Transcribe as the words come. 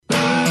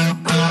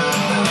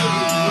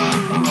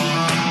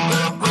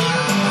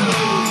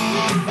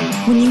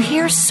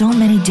so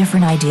many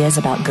different ideas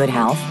about good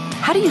health.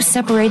 How do you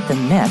separate the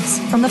myths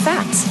from the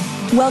facts?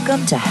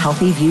 Welcome to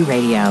Healthy View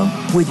Radio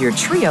with your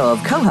trio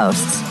of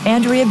co-hosts,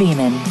 Andrea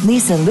Beeman,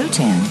 Lisa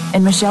Lutan,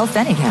 and Michelle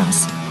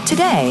Fennighaus.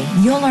 Today,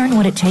 you'll learn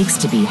what it takes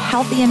to be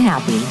healthy and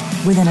happy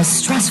within a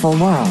stressful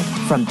world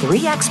from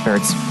 3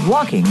 experts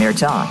walking their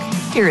talk.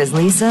 Here is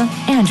Lisa,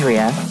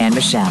 Andrea, and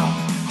Michelle.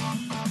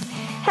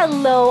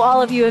 Hello,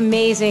 all of you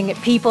amazing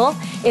people.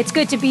 It's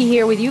good to be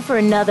here with you for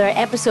another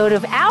episode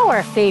of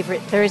our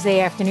favorite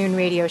Thursday afternoon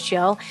radio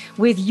show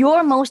with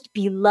your most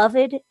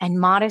beloved and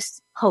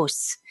modest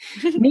hosts.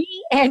 Me,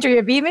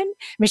 Andrea Beeman,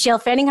 Michelle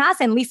Fennighaus,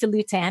 and Lisa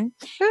Lutan.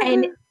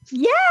 And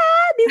yeah,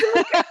 these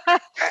are my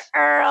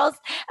girls.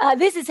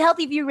 This is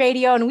Healthy View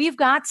Radio, and we've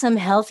got some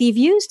healthy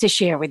views to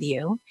share with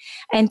you.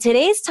 And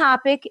today's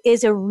topic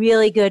is a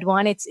really good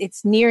one.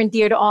 It's near and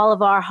dear to all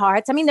of our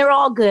hearts. I mean, they're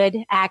all good,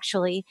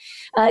 actually.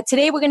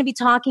 Today, we're going to be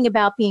talking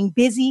about being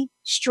busy,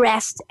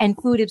 stressed, and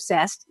food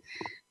obsessed,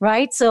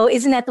 right? So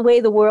isn't that the way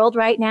of the world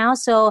right now?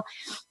 So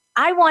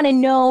I want to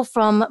know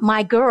from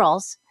my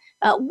girls,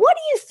 what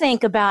do you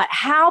think about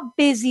how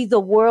busy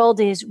the world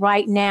is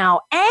right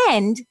now?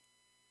 And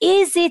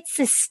is it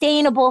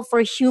sustainable for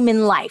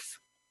human life?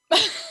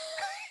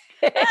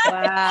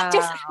 Wow.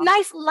 Just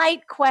nice,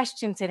 light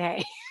question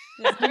today.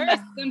 It's very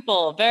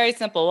simple, very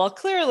simple. Well,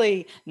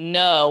 clearly,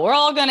 no. We're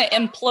all going to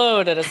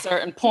implode at a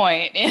certain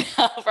point,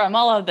 from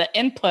all of the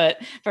input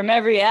from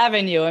every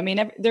avenue. I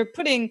mean, they're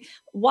putting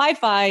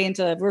Wi-Fi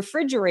into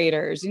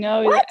refrigerators,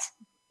 What?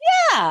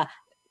 Yeah.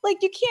 Like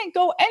you can't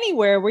go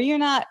anywhere where you're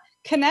not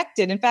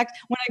connected. In fact,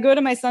 when I go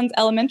to my son's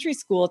elementary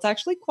school, it's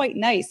actually quite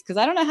nice because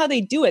I don't know how they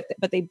do it,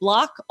 but they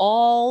block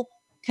all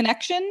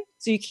connection.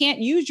 So you can't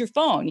use your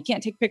phone. You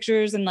can't take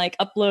pictures and like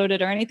upload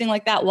it or anything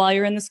like that while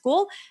you're in the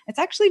school. It's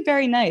actually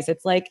very nice.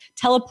 It's like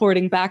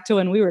teleporting back to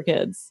when we were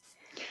kids.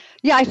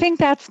 Yeah, I think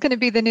that's going to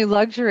be the new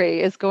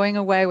luxury, is going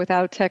away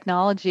without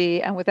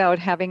technology and without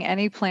having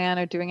any plan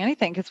or doing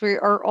anything, because we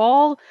are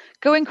all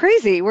going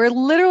crazy. We're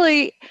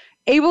literally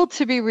able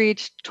to be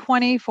reached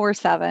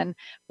 24/7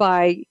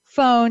 by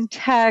phone,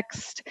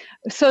 text,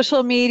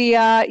 social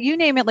media, you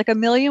name it, like a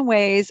million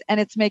ways, and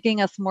it's making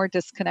us more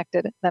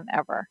disconnected than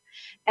ever.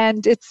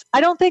 And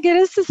I don't think it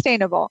is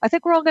sustainable. I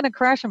think we're all going to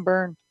crash and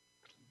burn.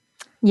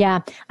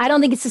 Yeah, I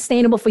don't think it's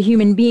sustainable for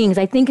human beings.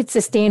 I think it's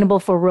sustainable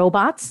for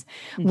robots,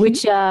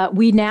 which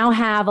we now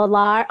have a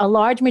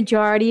large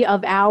majority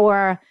of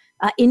our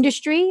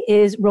industry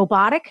is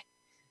robotic.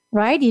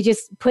 Right? You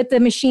just put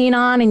the machine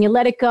on and you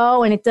let it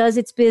go and it does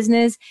its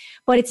business,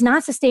 but it's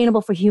not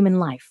sustainable for human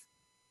life,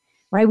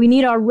 right? We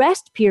need our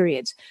rest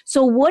periods.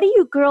 So what do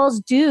you girls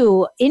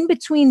do in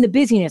between the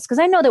busyness? Because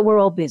I know that we're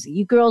all busy.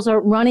 You girls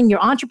are running,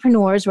 you're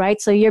entrepreneurs, right?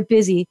 So you're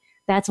busy.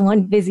 That's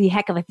one busy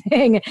heck of a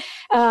thing.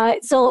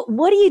 So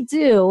what do you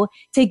do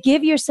to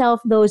give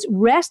yourself those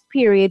rest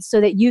periods so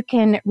that you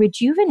can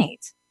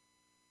rejuvenate?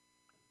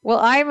 Well,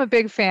 I'm a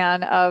big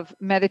fan of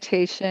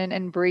meditation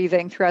and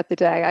breathing throughout the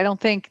day. I don't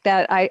think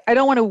that I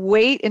don't want to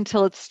wait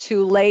until it's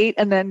too late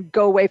and then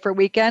go away for a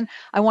weekend.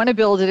 I want to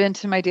build it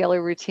into my daily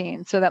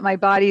routine so that my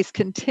body's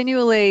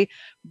continually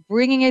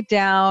bringing it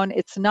down.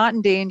 It's not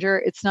in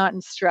danger. It's not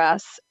in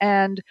stress,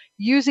 and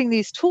using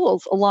these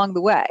tools along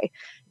the way.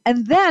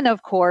 And then,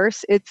 of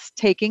course, it's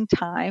taking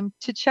time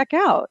to check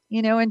out,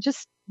 and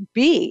just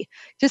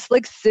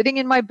like sitting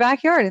in my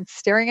backyard and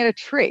staring at a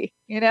tree,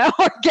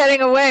 or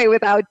getting away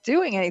without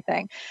doing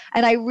anything.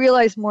 And I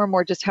realize more and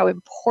more just how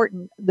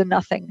important the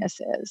nothingness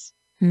is.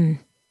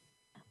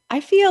 I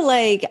feel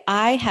like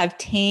I have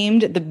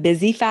tamed the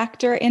busy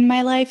factor in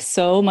my life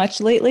so much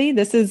lately.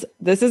 This is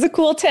a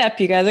cool tip.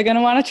 You guys are going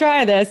to want to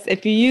try this.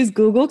 If you use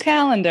Google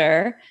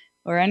Calendar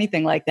or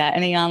anything like that,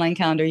 any online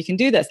calendar, you can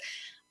do this.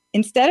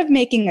 Instead of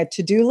making a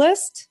to-do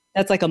list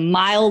that's like a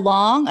mile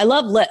long. I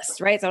love lists,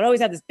 right? So I'd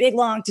always have this big,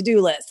 long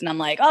to-do list. And I'm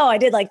like, oh, I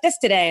did like this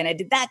today and I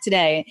did that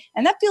today.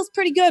 And that feels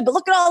pretty good. But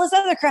look at all this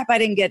other crap I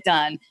didn't get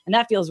done. And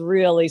that feels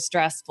really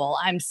stressful.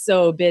 I'm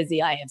so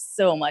busy. I have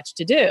so much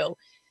to do.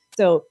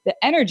 So the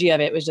energy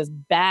of it was just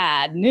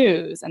bad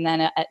news. And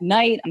then at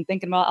night, I'm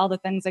thinking about all the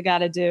things I got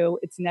to do.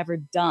 It's never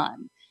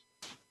done.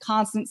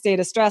 Constant state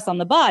of stress on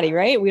the body,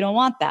 right? We don't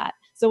want that.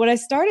 So what I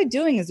started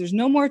doing is there's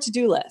no more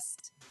to-do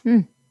list.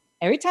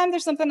 Every time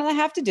there's something that I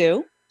have to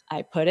do,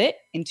 I put it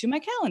into my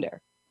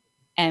calendar.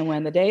 And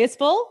when the day is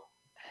full,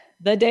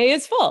 the day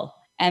is full.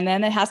 And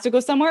then it has to go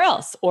somewhere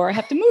else or I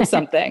have to move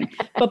something.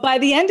 But by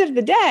the end of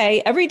the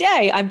day, every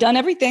day, I've done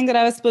everything that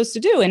I was supposed to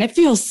do. And it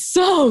feels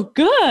so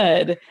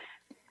good.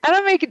 I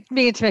don't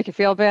mean to make you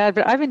feel bad,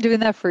 but I've been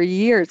doing that for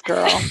years,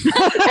 girl.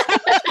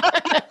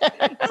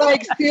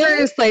 Like,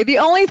 seriously. The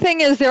only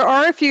thing is there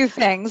are a few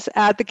things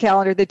at the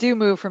calendar that do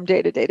move from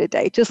day to day to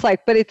day,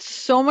 but it's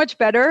so much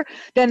better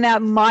than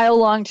that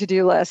mile-long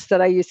to-do list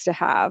that I used to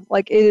have.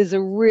 Like, it is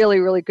a really,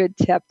 really good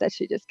tip that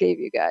she just gave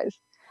you guys.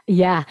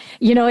 Yeah.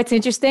 It's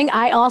interesting.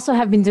 I also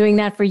have been doing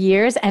that for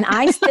years, and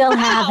I still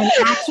have an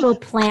actual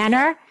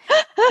planner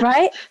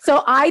Right?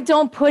 So I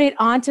don't put it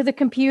onto the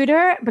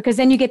computer because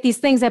then you get these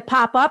things that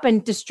pop up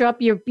and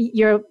disrupt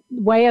your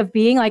way of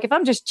being. Like if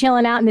I'm just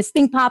chilling out and this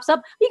thing pops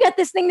up, you got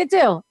this thing to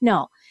do.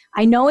 No,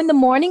 I know in the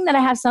morning that I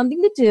have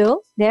something to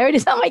do. There it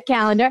is on my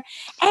calendar.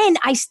 And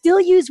I still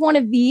use one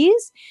of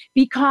these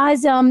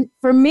because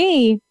for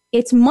me,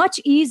 it's much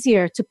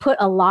easier to put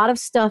a lot of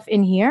stuff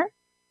in here.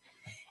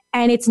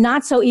 And it's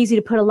not so easy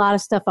to put a lot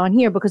of stuff on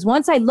here because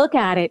once I look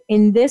at it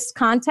in this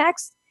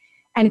context,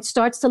 and it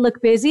starts to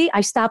look busy,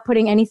 I stop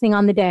putting anything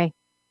on the day.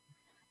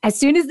 As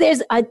soon as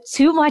there's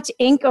too much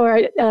ink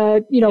or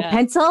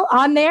pencil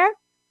on there,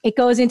 it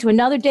goes into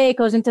another day. It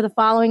goes into the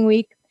following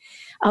week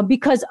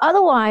because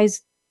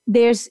otherwise,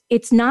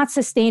 it's not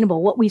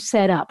sustainable. What we've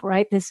set up,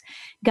 right? This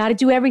got to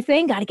do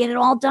everything, got to get it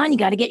all done. You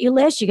got to get your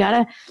list. You got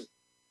to.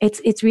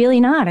 It's really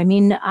not. I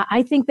mean,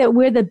 I think that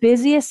we're the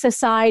busiest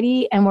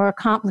society, and we're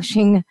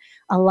accomplishing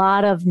a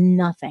lot of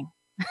nothing.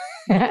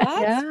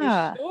 That's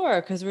for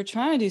sure, because we're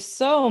trying to do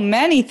so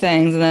many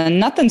things and then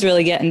nothing's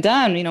really getting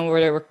done.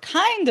 We're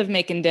kind of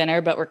making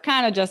dinner, but we're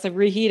kind of just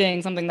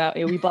reheating something that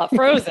we bought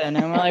frozen.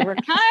 And we're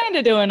kind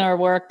of doing our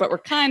work, but we're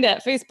kind of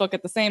at Facebook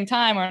at the same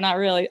time. We're not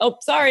really. Oh,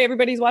 sorry,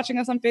 everybody's watching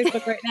us on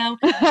Facebook right now.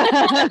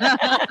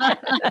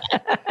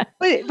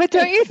 But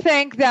don't you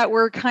think that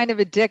we're kind of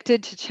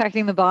addicted to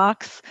checking the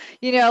box,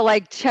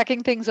 like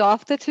checking things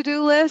off the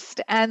to-do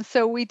list? And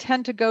so we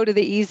tend to go to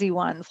the easy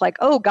ones like,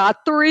 oh, got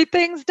 3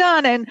 things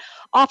done. And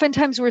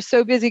oftentimes we're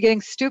so busy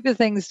getting stupid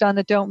things done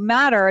that don't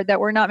matter that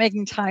we're not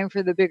making time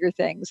for the bigger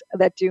things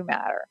that do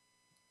matter.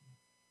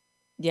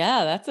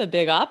 Yeah, that's a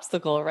big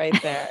obstacle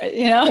right there.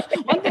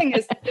 One thing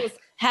is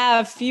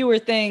have fewer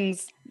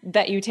things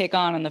that you take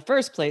on in the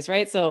first place,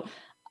 right? So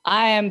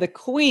I am the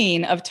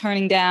queen of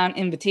turning down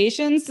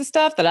invitations to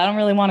stuff that I don't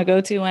really want to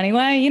go to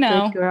anyway.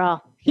 Good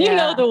girl. You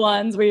know the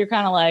ones where you're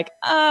kind of like,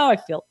 oh, I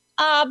feel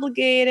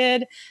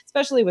obligated,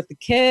 especially with the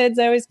kids.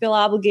 I always feel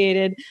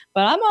obligated,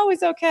 but I'm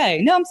always okay.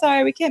 No, I'm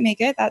sorry, we can't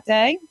make it that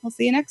day. We'll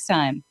see you next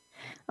time.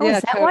 Oh,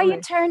 is that why you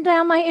turned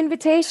down my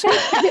invitation?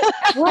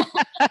 Never.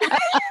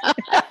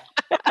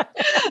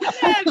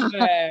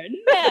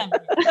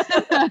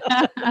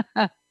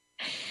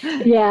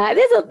 Yeah,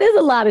 there's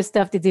a lot of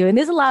stuff to do, and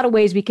there's a lot of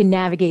ways we can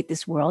navigate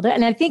this world,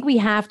 and I think we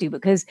have to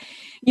because,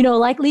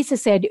 like Lisa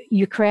said,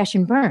 you crash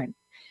and burn.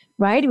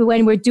 Right?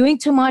 When we're doing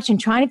too much and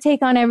trying to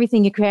take on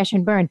everything, you crash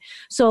and burn.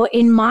 So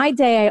in my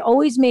day, I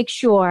always make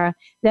sure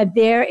that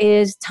there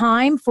is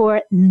time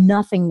for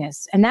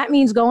nothingness. And that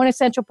means going to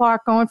Central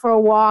Park, going for a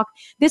walk.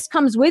 This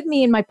comes with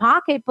me in my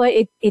pocket, but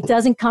it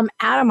doesn't come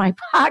out of my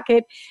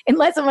pocket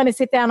unless I'm going to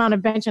sit down on a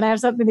bench and I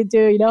have something to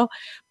do,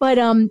 But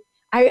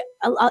I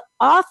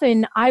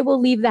often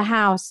will leave the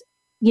house,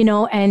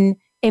 and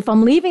if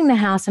I'm leaving the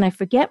house and I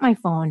forget my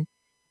phone,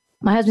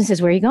 my husband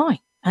says, "Where are you going?"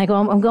 I go,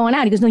 I'm going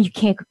out. He goes, "No, you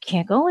can't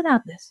go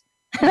without this."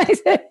 I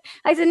said,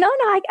 no,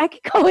 I can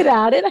go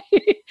without it. I'm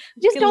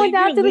just going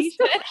down to the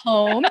store. At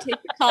home, take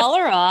the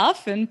collar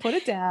off and put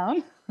it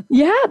down.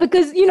 Yeah,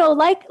 because,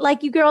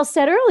 like you girls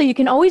said earlier, you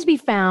can always be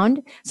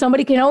found.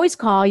 Somebody can always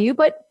call you.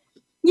 But,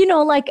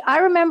 I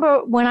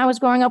remember when I was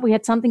growing up, we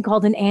had something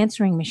called an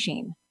answering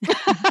machine.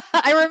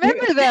 I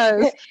remember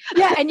those.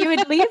 Yeah, and you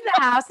would leave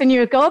the house and you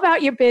would go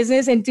about your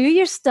business and do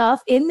your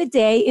stuff in the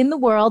day, in the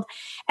world.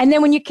 And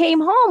then when you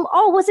came home,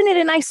 wasn't it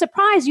a nice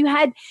surprise? You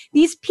had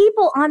these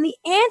people on the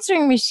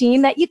answering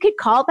machine that you could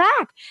call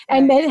back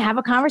and then have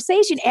a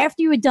conversation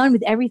after you were done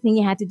with everything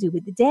you had to do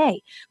with the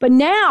day. But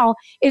now,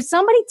 if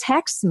somebody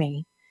texts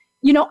me,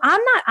 I'm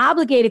not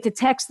obligated to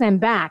text them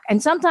back.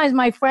 And sometimes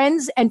my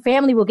friends and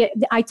family will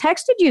I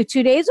texted you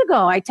 2 days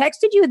ago. I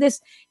texted you this.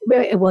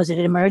 Was it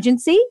an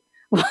emergency?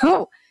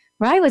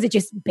 Right? Was it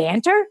just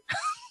banter?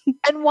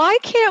 And why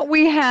can't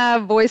we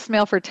have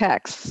voicemail for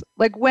texts?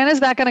 Like, when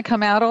is that going to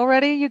come out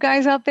already, you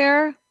guys out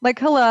there? Like,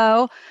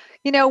 hello.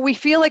 We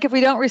feel like if we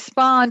don't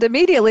respond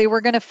immediately,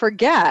 we're going to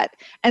forget.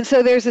 And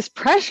so there's this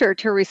pressure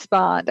to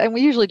respond. And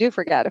we usually do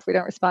forget if we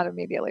don't respond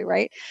immediately,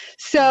 right?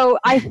 So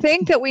I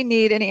think that we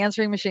need an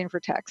answering machine for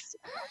text.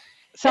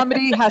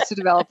 Somebody has to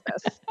develop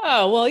this.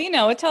 Oh, well,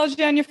 it tells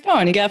you on your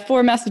phone. You got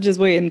 4 messages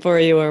waiting for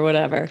you or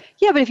whatever.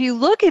 Yeah, but if you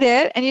look at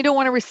it and you don't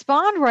want to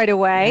respond right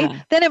away,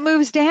 then it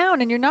moves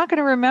down and you're not going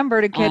to remember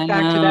to get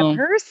back to that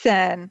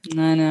person.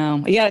 I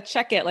know. You got to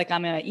check it like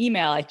I'm in an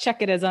email. I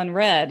check it as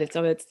unread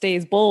so it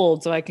stays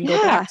bold so I can go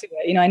back to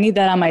it. I need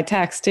that on my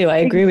text too. I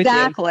agree with you.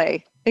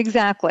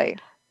 Exactly.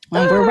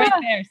 Well, we're right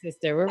there,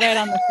 sister. We're right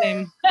on the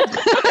same.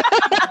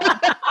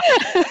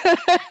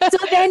 So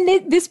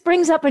then this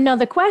brings up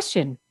another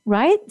question,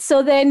 right?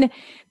 So then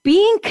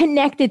being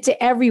connected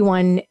to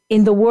everyone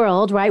in the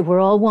world, right? We're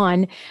all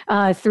one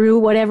through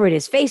whatever it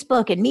is,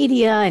 Facebook and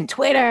media and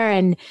Twitter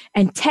and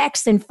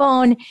text and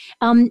phone.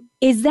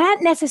 Is that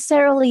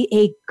necessarily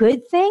a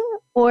good thing,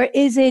 or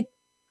is it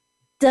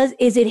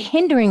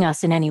hindering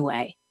us in any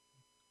way?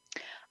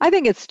 I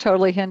think it's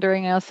totally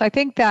hindering us. I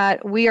think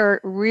that we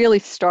are really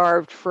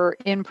starved for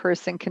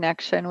in-person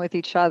connection with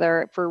each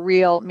other, for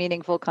real,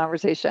 meaningful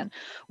conversation.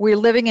 We're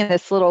living in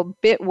this little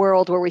bit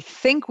world where we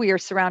think we are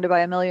surrounded by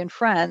a million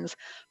friends,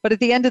 but at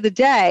the end of the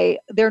day,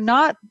 they're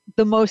not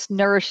the most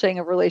nourishing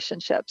of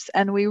relationships.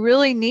 And we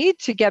really need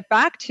to get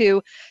back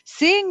to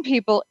seeing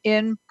people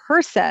in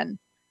person.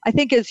 I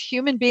think as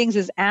human beings,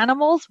 as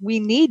animals, we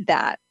need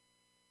that.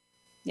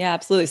 Yeah,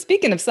 absolutely.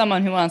 Speaking of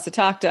someone who wants to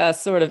talk to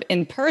us sort of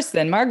in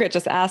person, Margaret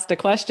just asked a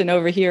question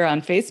over here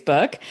on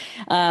Facebook.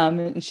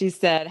 And she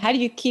said, how do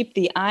you keep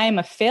the I'm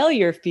a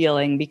failure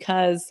feeling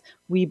because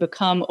we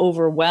become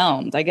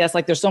overwhelmed? I guess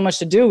like there's so much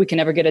to do, we can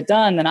never get it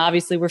done. Then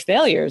obviously we're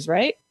failures,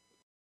 right?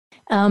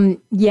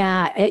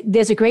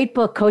 There's a great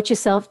book, Coach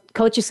Yourself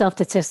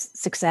to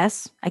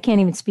Success. I can't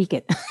even speak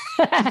it,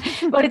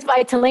 but it's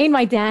by Tulane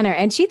Maidaner.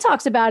 And she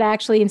talks about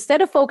actually,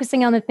 instead of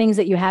focusing on the things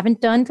that you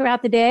haven't done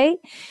throughout the day,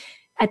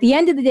 at the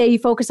end of the day, you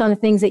focus on the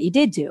things that you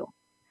did do.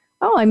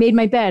 Oh, I made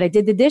my bed. I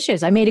did the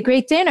dishes. I made a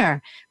great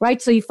dinner, right?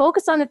 So you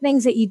focus on the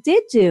things that you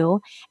did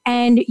do,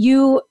 and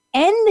you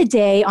end the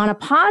day on a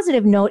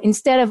positive note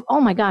instead of, oh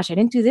my gosh, I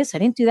didn't do this. I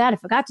didn't do that. I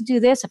forgot to do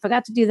this. I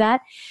forgot to do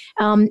that.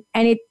 And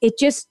it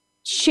just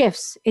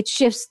shifts. It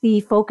shifts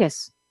the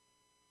focus,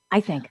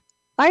 I think.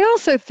 I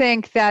also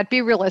think that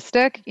be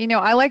realistic.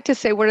 I like to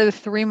say, what are the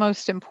 3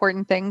 most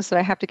important things that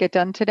I have to get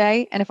done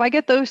today? And if I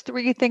get those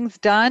 3 things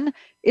done,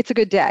 it's a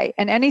good day.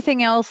 And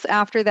anything else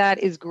after that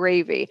is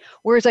gravy.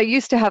 Whereas I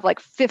used to have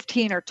like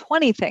 15 or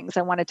 20 things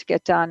I wanted to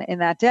get done in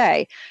that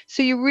day.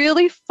 So you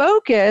really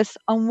focus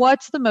on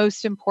what's the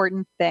most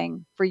important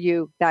thing for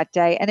you that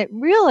day. And it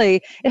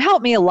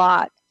helped me a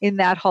lot in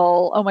that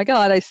whole, oh my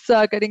God, I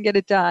suck. I didn't get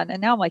it done.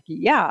 And now I'm like,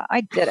 yeah,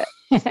 I did it.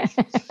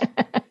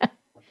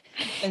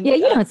 And, yeah,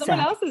 you don't someone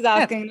else is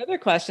asking another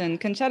question.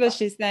 Conchetta,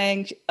 she's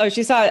saying,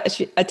 she saw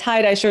a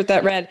tie-dye shirt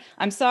that read,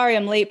 I'm sorry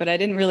I'm late, but I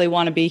didn't really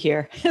want to be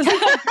here. But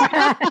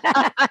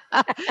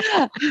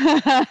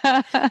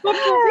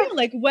for real,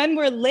 like when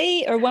we're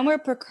late or when we're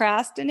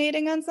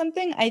procrastinating on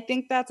something, I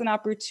think that's an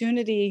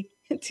opportunity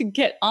to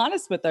get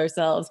honest with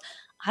ourselves.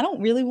 I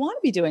don't really want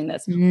to be doing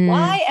this.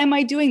 Why am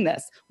I doing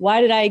this?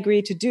 Why did I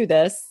agree to do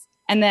this?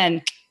 And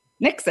then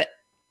nix it.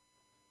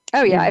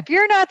 Oh, yeah. If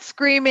you're not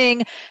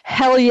screaming,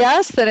 hell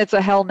yes, then it's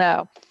a hell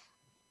no.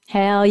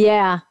 Hell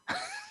yeah.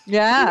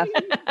 Yeah.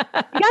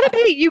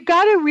 You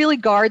gotta really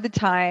guard the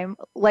time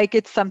like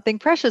it's something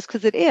precious,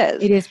 because it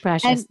is. It is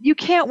precious. And you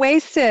can't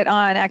waste it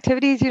on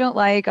activities you don't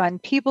like, on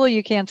people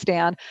you can't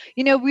stand.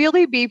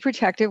 Really be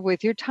protective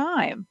with your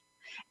time.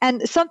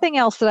 And something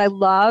else that I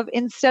love,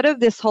 instead of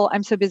this whole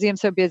I'm so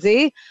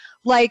busy,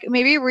 like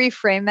maybe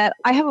reframe that.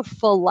 I have a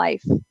full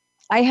life.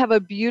 I have a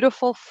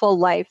beautiful full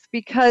life,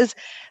 because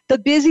the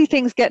busy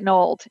thing's getting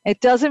old.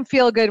 It doesn't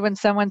feel good when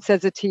someone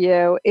says it to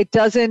you. It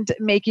doesn't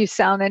make you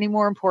sound any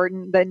more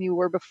important than you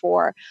were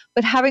before.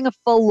 But having a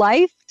full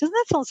life, doesn't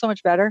that sound so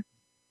much better?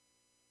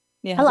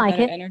 Yeah, I like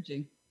it.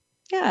 Energy.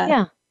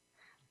 Yeah.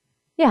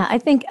 Yeah. I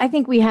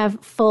think we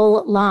have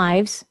full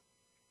lives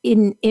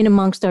in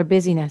amongst our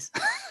busyness.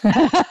 But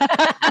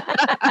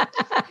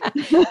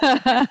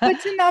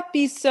to not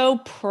be so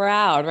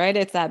proud, right?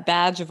 It's that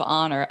badge of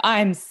honor.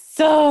 I'm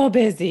so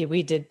busy.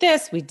 We did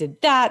this, we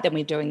did that, then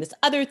we're doing this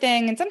other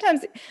thing. And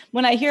sometimes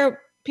when I hear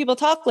people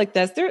talk like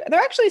this, they're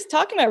actually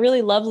talking about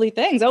really lovely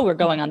things. Oh, we're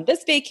going on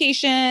this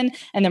vacation,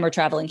 and then we're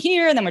traveling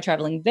here, and then we're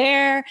traveling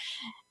there.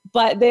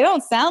 But they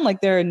don't sound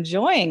like they're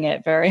enjoying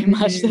it very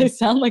much. They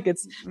sound like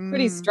it's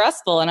pretty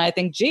stressful. And I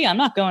think, gee, I'm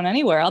not going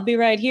anywhere. I'll be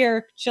right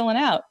here chilling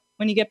out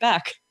when you get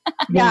back.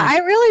 Yeah, I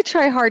really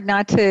try hard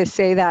not to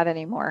say that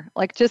anymore.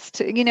 Like just,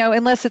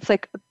 unless it's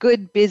like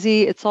good,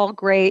 busy, it's all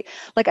great.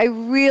 Like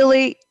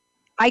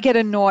I get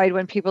annoyed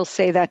when people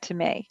say that to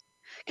me,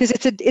 because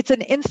it's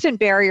an instant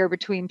barrier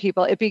between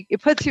people.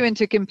 It puts you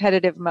into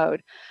competitive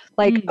mode.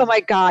 Like, oh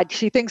my God,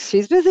 she thinks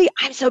she's busy.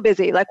 I'm so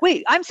busy. Like,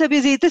 wait, I'm so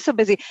busy. This so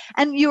busy.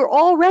 And you're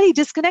already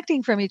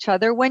disconnecting from each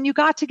other when you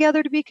got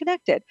together to be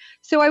connected.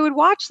 So I would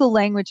watch the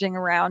languaging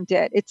around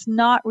it. It's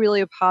not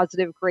really a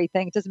positive, great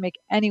thing. It doesn't make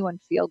anyone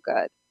feel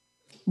good.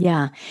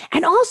 Yeah.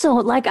 And also,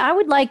 like, I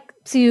would like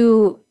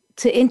to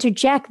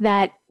interject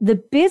that the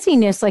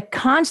busyness, like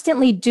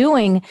constantly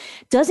doing,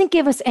 doesn't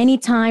give us any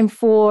time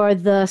for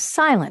the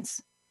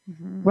silence,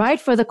 right?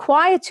 For the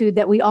quietude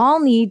that we all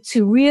need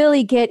to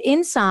really get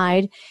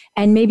inside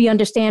and maybe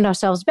understand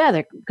ourselves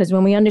better. Because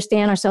when we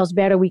understand ourselves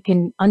better, we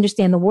can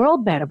understand the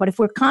world better. But if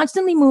we're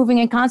constantly moving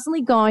and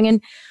constantly going,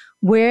 and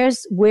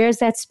where's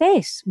that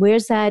space?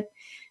 Where's that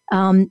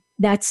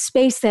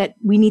space that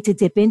we need to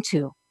dip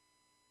into?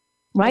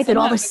 Right? That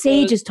all the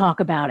sages talk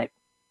about it.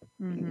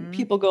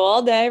 People go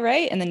all day,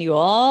 right? And then you go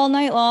all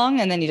night long,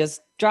 and then you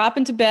just drop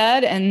into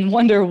bed and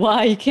wonder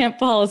why you can't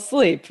fall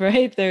asleep,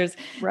 right?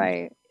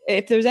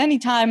 If there's any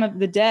time of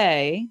the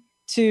day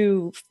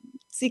to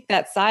seek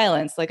that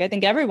silence, like I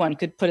think everyone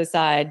could put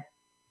aside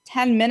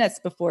 10 minutes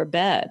before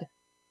bed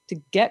to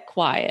get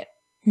quiet,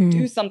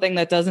 do something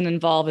that doesn't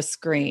involve a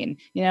screen,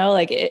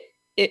 like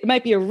it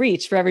might be a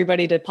reach for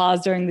everybody to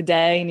pause during the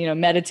day and,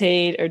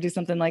 meditate or do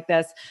something like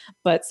this.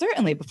 But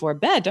certainly before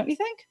bed, don't you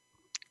think?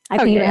 I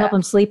think it'll help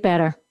them sleep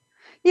better.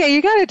 Yeah,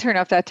 you got to turn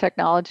off that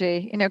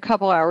technology, a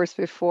couple hours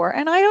before.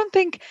 And I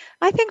think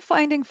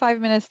finding 5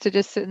 minutes to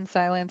just sit in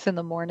silence in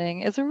the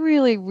morning is a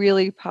really,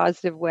 really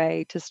positive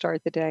way to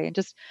start the day. And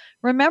just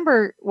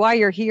remember why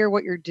you're here,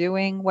 what you're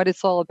doing, what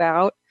it's all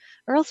about,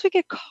 or else we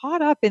get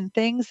caught up in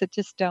things that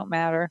just don't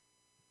matter.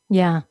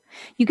 Yeah.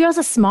 You girls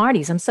are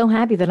smarties. I'm so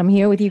happy that I'm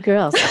here with you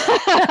girls.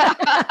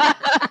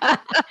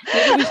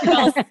 Maybe we should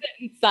all sit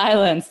in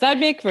silence. That'd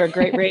make for a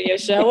great radio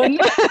show,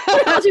 wouldn't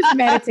it? I'll just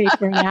meditate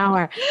for an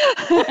hour.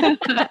 Well,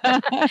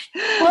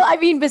 I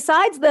mean,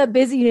 besides the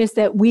busyness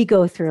that we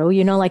go through,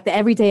 like the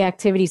everyday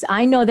activities,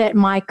 I know that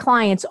my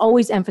clients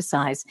always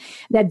emphasize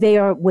that they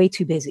are way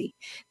too busy,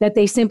 that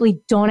they simply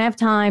don't have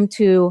time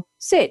to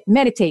sit,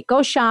 meditate,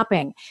 go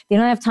shopping. They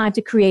don't have time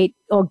to create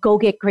or go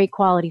get great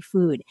quality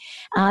food.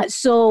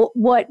 So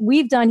what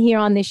we've done here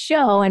on this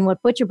show and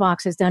what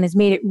ButcherBox has done is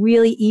made it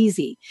really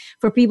easy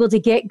for people to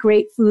get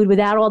great food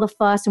without all the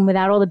fuss and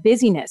without all the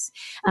busyness.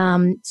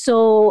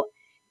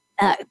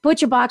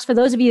 ButcherBox, for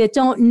those of you that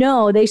don't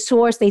know, they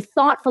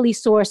thoughtfully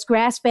source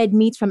grass-fed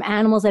meats from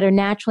animals that are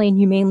naturally and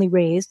humanely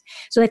raised.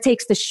 So that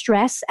takes the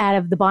stress out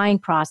of the buying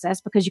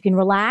process because you can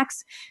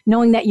relax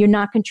knowing that you're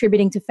not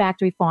contributing to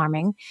factory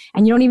farming.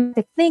 And you don't even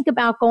have to think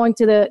about going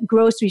to the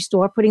grocery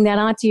store, putting that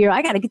onto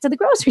I got to get to the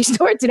grocery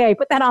store today.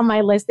 Put that on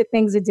my list of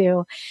things to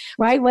do,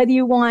 right? Whether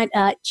you want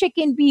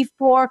chicken, beef,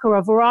 pork, or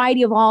a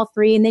variety of all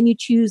three, and then you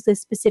choose the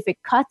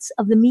specific cuts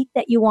of the meat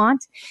that you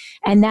want.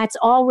 And that's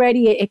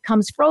already, it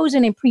comes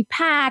frozen and pre-packed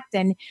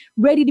and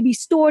ready to be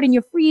stored in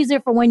your freezer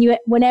for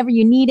whenever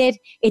you need it.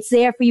 It's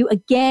there for you,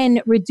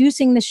 again,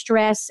 reducing the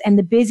stress and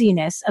the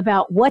busyness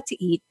about what to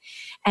eat.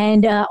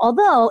 And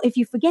although if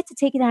you forget to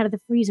take it out of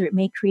the freezer, it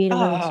may create a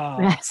little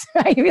stress.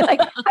 Right? You'll be like,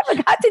 I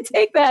forgot to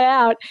take that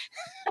out.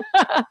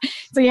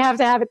 So you have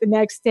to have it the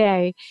next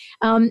day.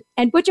 And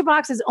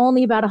ButcherBox is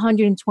only about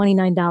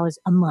 $129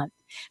 a month.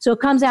 So it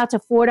comes out to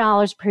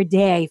 $4 per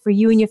day for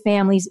you and your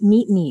family's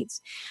meat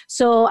needs.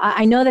 So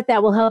I know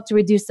that will help to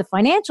reduce the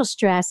financial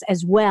stress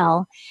as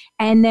well.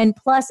 And then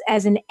plus,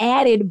 as an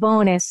added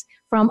bonus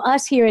from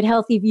us here at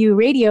Healthy View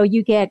Radio,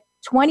 you get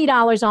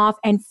 $20 off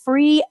and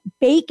free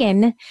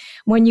bacon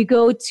when you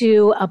go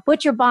to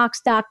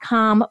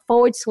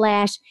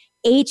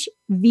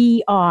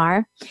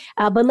butcherbox.com/HVR.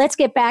 But let's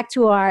get back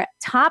to our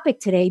topic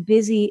today,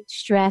 busy,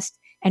 stressed,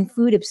 and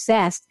food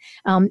obsessed.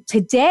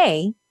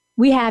 Today,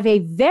 we have a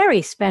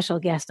very special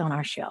guest on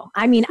our show.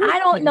 I mean, I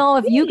don't know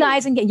if you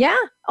guys I don't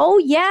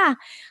know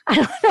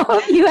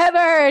if you have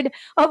heard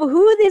of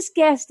who this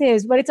guest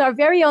is, but it's our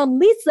very own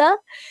Lisa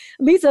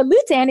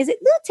Lutan. Is it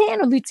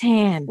Lutan or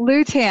Lutan?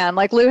 Lutan,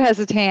 like Lou has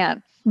a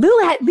tan.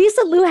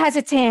 Lisa Lou has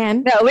a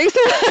tan. No, Lisa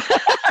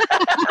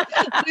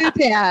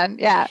Lutan,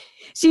 yeah.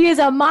 She is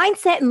a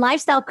mindset and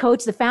lifestyle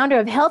coach, the founder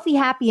of Healthy,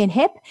 Happy, and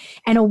Hip,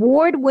 an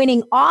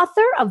award-winning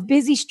author of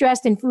Busy,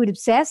 Stressed, and Food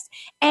Obsessed,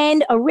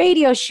 and a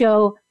radio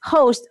show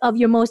host of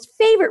your most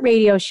favorite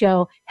radio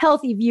show,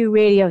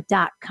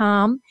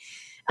 HealthyViewRadio.com.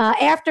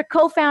 After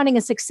co-founding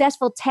a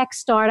successful tech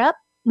startup,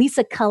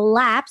 Lisa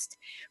collapsed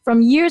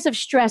from years of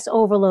stress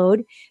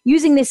overload.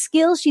 Using the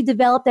skills she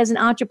developed as an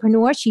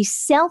entrepreneur, she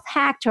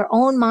self-hacked her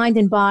own mind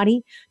and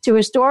body to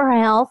restore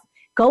her health,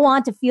 go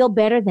on to feel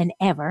better than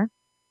ever.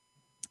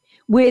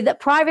 With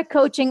private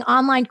coaching,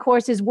 online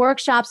courses,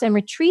 workshops, and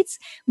retreats,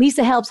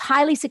 Lisa helps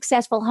highly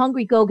successful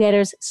hungry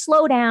go-getters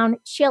slow down,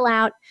 chill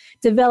out,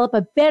 develop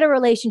a better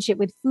relationship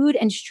with food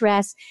and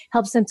stress,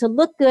 helps them to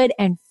look good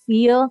and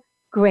feel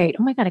great.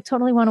 Oh my God, I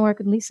totally want to work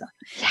with Lisa.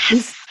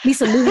 Yes.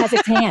 Lisa Lou has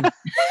a tan.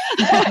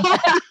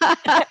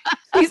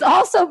 She's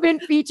also been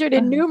featured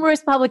in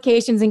numerous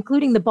publications,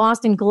 including the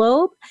Boston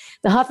Globe,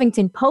 the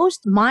Huffington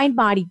Post, Mind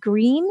Body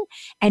Green,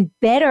 and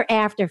Better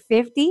After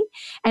 50,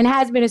 and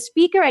has been a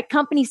speaker at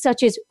companies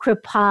such as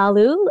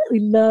Kripalu, we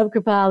love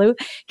Kripalu,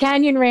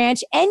 Canyon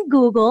Ranch, and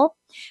Google.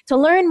 To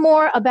learn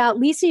more about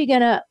Lisa, you're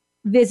going to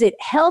visit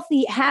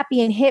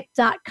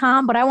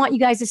healthyhappyandhip.com. But I want you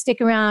guys to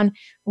stick around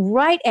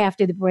right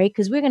after the break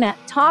because we're going to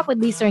talk with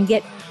Lisa and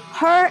get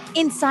her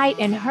insight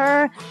and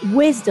her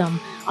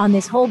wisdom on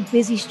this whole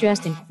busy,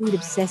 stressed, and food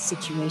obsessed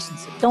situation.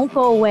 So don't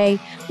go away.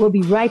 We'll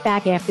be right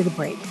back after the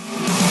break.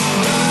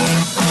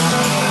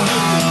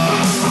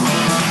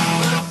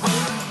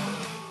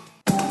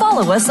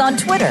 Follow us on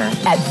Twitter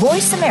at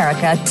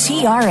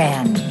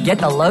VoiceAmericaTRN. Get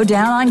the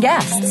lowdown on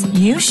guests,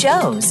 new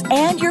shows,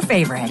 and your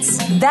favorites.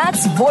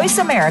 That's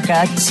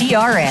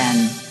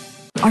VoiceAmericaTRN.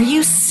 Are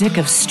you sick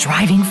of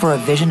striving for a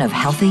vision of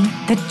healthy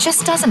that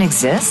just doesn't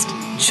exist?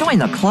 Join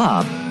the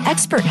club.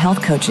 Expert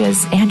health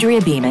coaches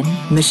Andrea Beeman,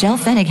 Michelle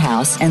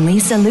Fennighaus, and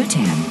Lisa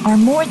Lutan are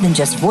more than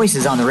just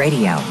voices on the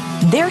radio.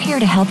 They're here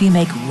to help you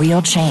make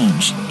real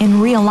change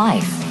in real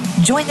life.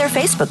 Join their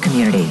Facebook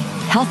community,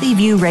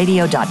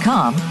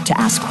 HealthyViewRadio.com, to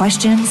ask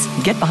questions,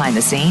 get behind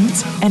the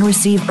scenes, and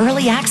receive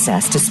early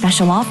access to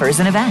special offers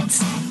and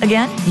events.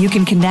 Again, you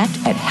can connect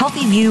at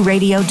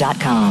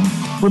HealthyViewRadio.com.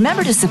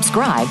 Remember to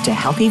subscribe to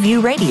Healthy View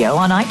Radio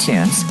on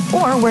iTunes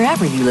or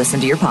wherever you listen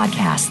to your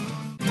podcasts.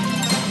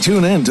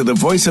 Tune in to the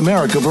Voice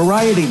America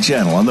Variety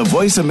channel on the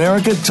Voice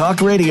America Talk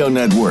Radio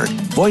Network.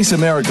 Voice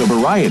America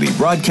Variety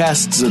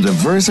broadcasts a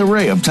diverse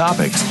array of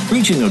topics,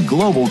 reaching a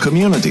global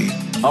community.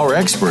 Our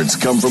experts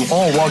come from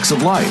all walks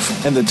of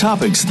life, and the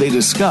topics they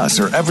discuss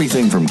are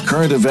everything from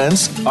current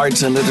events,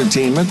 arts and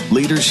entertainment,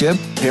 leadership,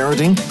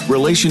 parenting,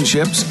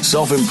 relationships,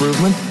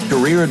 self-improvement,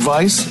 career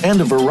advice, and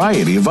a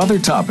variety of other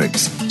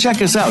topics.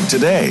 Check us out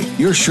today.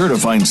 You're sure to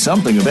find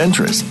something of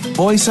interest.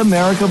 Voice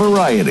America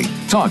Variety.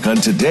 Talk on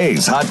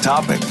today's hot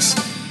topics.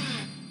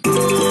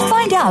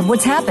 Find out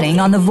what's happening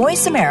on the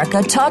Voice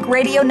America Talk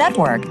Radio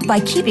Network by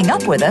keeping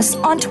up with us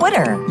on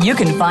Twitter. You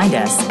can find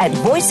us at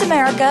Voice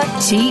America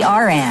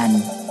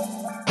TRN.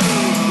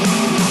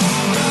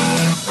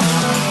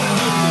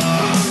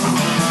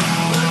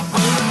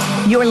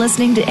 You're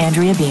listening to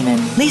Andrea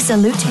Beeman, Lisa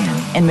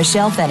Lutan, and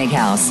Michelle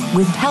Fennighaus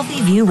with Healthy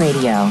View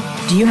Radio.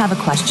 Do you have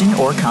a question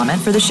or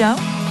comment for the show?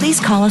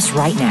 Please call us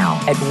right now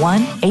at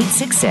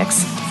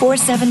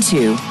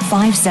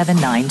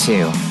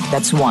 1-866-472-5792.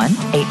 That's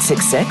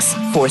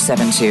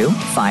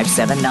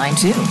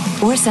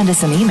 1-866-472-5792. Or send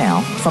us an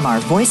email from our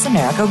Voice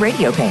America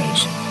radio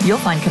page. You'll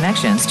find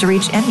connections to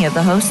reach any of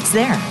the hosts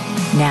there.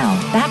 Now,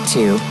 back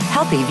to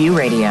Healthy View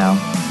Radio.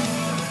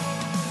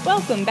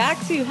 Welcome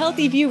back to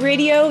Healthy View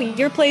Radio,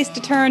 your place to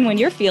turn when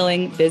you're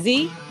feeling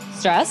busy,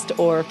 stressed,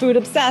 or food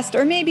obsessed,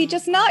 or maybe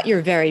just not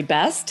your very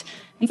best.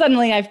 And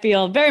suddenly I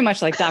feel very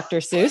much like Dr.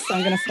 Seuss, so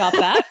I'm going to stop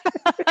that.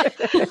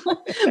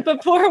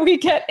 Before we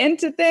get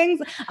into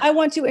things, I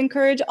want to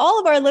encourage all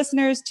of our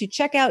listeners to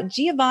check out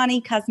Giovanni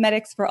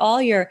Cosmetics for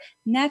all your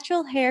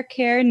natural hair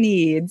care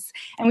needs.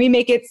 And we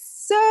make it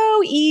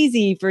so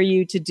easy for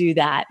you to do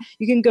that.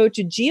 You can go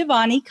to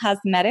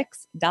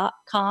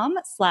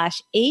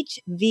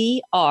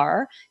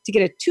giovannicosmetics.com/HVR to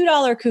get a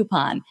 $2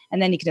 coupon.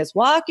 And then you can just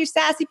walk your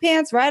sassy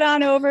pants right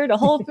on over to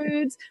Whole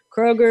Foods,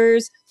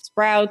 Kroger's,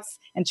 Sprouts,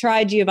 and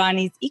try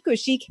Giovanni's Eco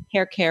Chic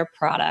hair care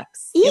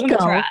products.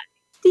 Eco?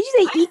 Did you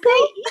say Eco?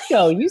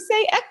 Eco. You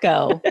say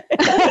Echo. What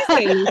do you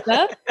say,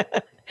 Lisa?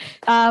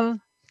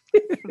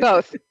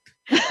 Both.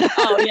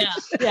 Oh, yeah.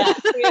 Yeah.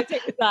 We're going to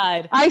take the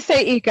side. I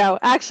say eco.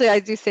 Actually, I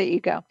do say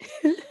eco.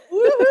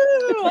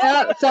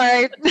 Woohoo!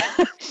 Sorry.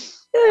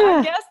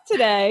 Our guest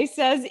today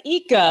says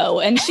eco,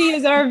 and she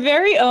is our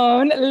very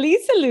own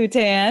Lisa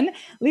Lutan.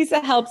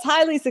 Lisa helps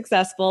highly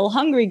successful,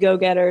 hungry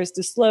go-getters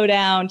to slow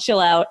down, chill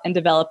out, and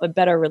develop a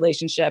better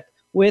relationship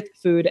with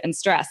food and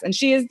stress. And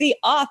she is the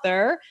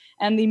author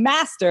and the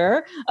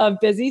master of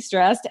Busy,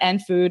 Stressed,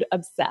 and Food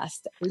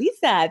Obsessed.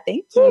 Lisa,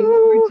 thank you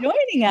for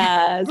joining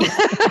us.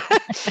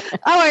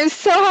 Oh, I'm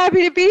so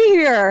happy to be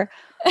here.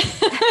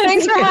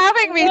 Thanks for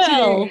having me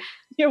today.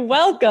 You're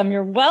welcome.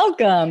 You're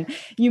welcome.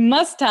 You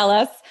must tell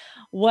us,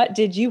 what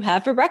did you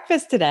have for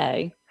breakfast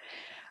today?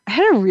 I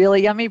had a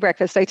really yummy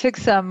breakfast. I took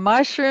some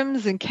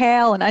mushrooms and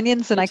kale and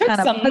onions, and I kind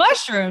of some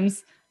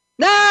mushrooms.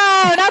 No,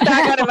 not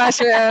that kind of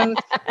mushrooms.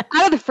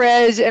 Out of the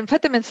fridge and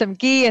put them in some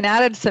ghee and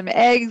added some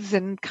eggs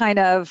and kind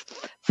of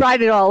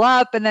fried it all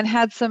up, and then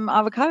had some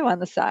avocado on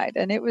the side,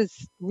 and it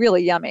was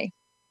really yummy.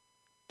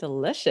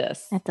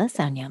 Delicious. That does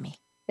sound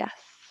yummy. Yes.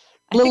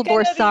 Little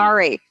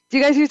borsari. Do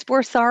you guys use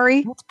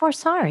borsari? What's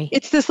borsari?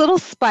 It's this little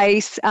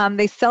spice.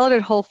 They sell it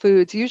at Whole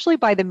Foods, usually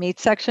by the meat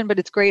section, but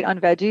it's great on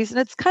veggies. And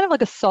it's kind of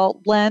like a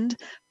salt blend.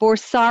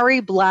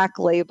 Borsari Black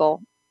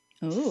Label.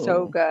 Ooh.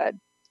 So good.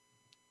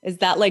 Is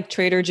that like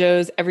Trader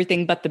Joe's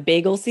everything but the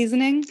bagel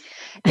seasoning?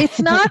 It's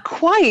not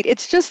quite.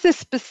 It's just this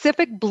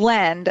specific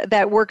blend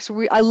that works.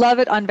 I love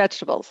it on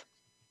vegetables.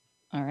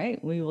 All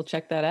right. We will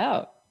check that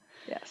out.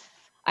 Yes.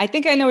 I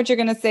think I know what you're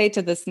going to say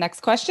to this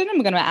next question.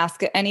 I'm going to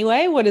ask it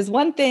anyway. What is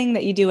one thing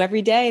that you do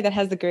every day that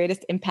has the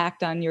greatest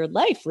impact on your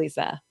life,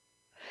 Lisa?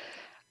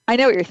 I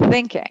know what you're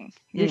thinking.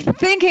 You're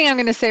thinking I'm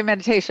going to say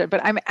meditation,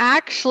 but I'm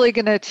actually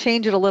going to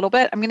change it a little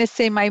bit. I'm going to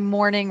say my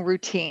morning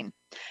routine.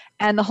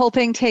 And the whole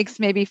thing takes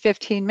maybe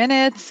 15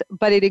 minutes,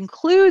 but it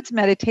includes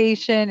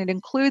meditation. It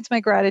includes my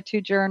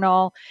gratitude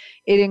journal.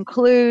 It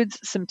includes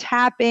some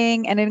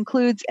tapping, and it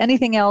includes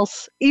anything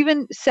else,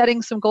 even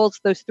setting some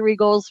goals, those 3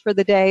 goals for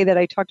the day that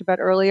I talked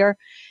about earlier.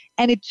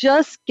 And it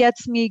just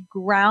gets me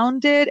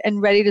grounded and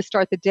ready to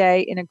start the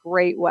day in a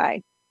great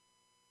way.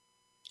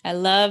 I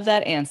love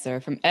that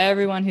answer from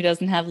everyone who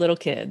doesn't have little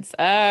kids.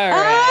 All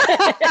right.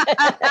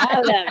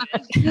 I love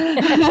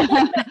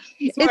it.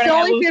 It's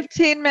only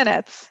 15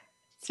 minutes.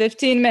 It's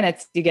 15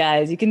 minutes, you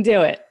guys. You can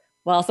do it.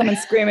 While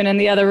someone's screaming in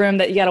the other room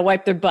that you got to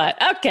wipe their butt.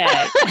 Okay.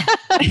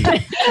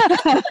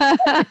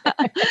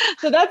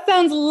 So that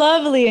sounds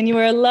lovely, and you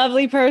are a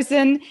lovely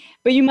person,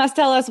 but you must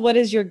tell us, what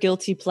is your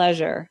guilty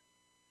pleasure?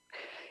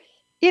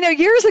 You know,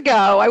 years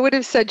ago, I would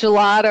have said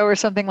gelato or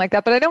something like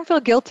that, but I don't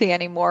feel guilty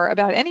anymore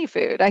about any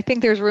food. I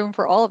think there's room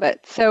for all of it.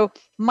 So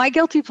my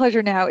guilty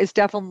pleasure now is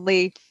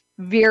definitely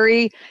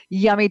very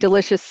yummy,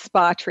 delicious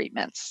spa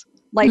treatments.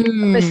 Like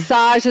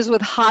massages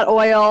with hot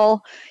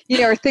oil,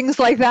 or things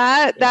like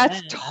that. Yeah.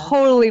 That's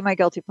totally my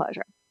guilty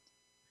pleasure.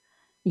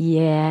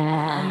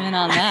 Yeah. I'm in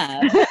on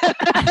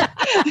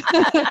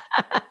that.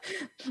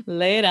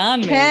 Lay it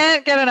on me.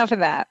 Can't get enough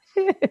of that.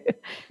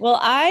 Well,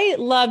 I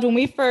loved when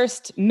we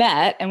first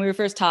met and we were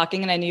first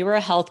talking, and I knew you were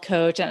a health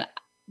coach, and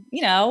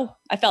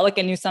I felt like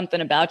I knew something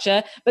about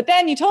you. But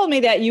then you told me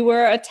that you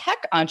were a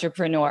tech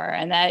entrepreneur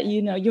and that,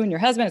 you and your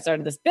husband had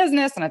started this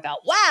business. And I thought,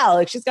 wow,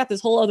 like she's got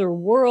this whole other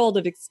world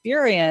of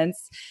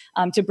experience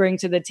to bring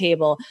to the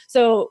table.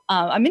 So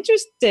I'm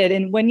interested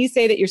in when you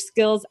say that your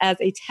skills as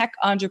a tech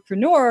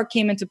entrepreneur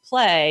came into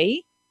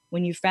play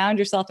when you found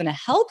yourself in a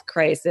health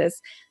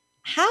crisis.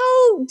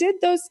 How did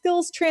those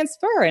skills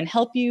transfer and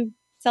help you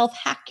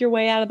self-hack your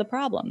way out of the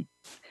problem?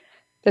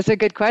 That's a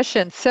good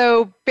question.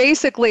 So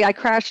basically, I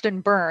crashed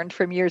and burned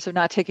from years of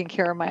not taking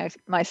care of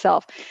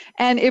myself.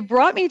 And it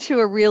brought me to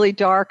a really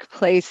dark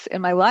place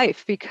in my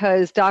life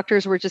because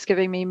doctors were just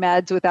giving me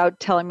meds without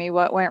telling me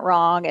what went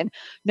wrong. And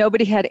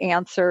nobody had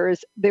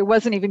answers. There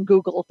wasn't even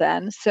Google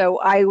then. So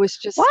I was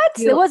just... What?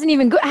 There wasn't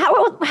even good.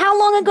 How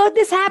long ago did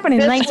this happen?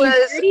 In the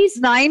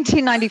 1930s?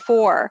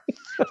 1994.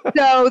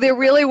 So there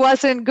really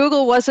wasn't,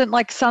 Google wasn't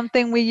like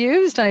something we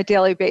used on a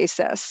daily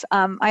basis.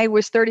 I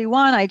was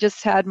 31. I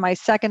just had my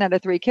second out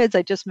of 3 kids.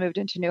 I just moved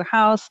into a new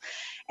house.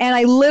 And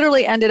I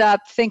literally ended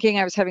up thinking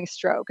I was having a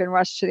stroke and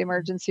rushed to the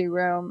emergency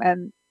room.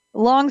 And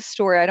long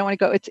story, I don't want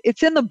to go,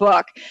 it's in the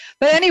book.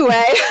 But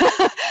anyway.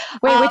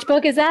 Wait, which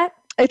book is that?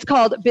 It's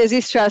called Busy,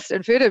 Stressed,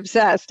 and Food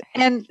Obsessed.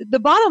 And the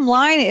bottom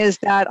line is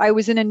that I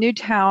was in a new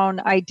town.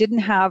 I didn't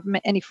have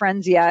any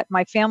friends yet.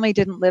 My family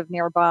didn't live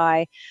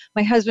nearby.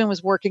 My husband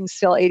was working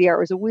still 80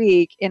 hours a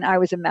week, and I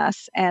was a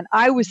mess. And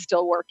I was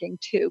still working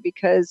too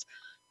because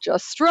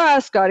just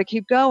stress, got to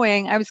keep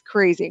going. I was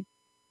crazy.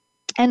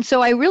 And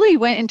so I really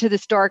went into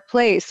this dark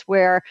place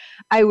where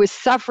I was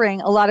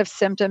suffering a lot of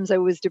symptoms. I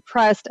was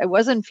depressed. I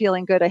wasn't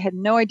feeling good. I had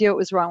no idea what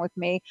was wrong with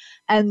me.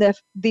 And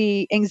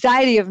the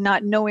anxiety of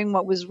not knowing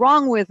what was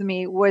wrong with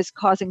me was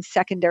causing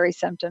secondary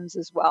symptoms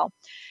as well.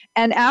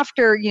 And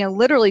after,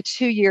 literally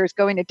 2 years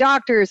going to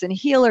doctors and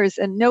healers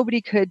and nobody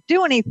could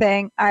do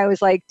anything, I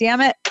was like, damn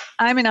it,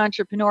 I'm an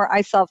entrepreneur.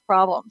 I solve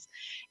problems.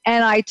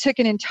 And I took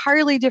an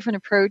entirely different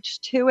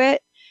approach to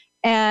it.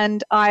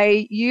 And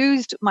I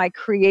used my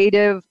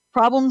creative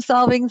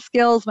problem-solving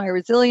skills, my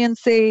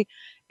resiliency,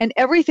 and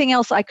everything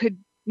else I could,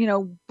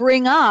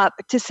 bring up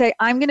to say,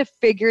 I'm going to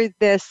figure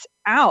this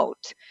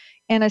out.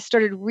 And I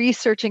started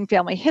researching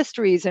family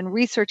histories and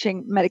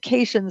researching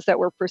medications that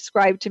were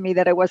prescribed to me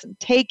that I wasn't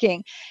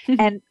taking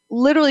and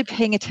literally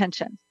paying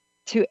attention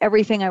to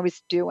everything I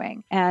was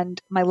doing.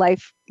 And my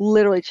life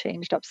literally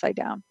changed upside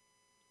down.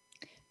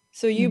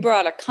 So you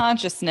brought a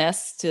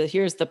consciousness to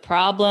here's the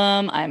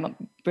problem. I'm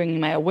bringing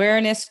my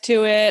awareness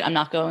to it. I'm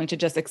not going to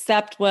just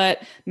accept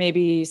what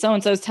maybe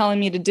so-and-so is telling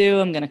me to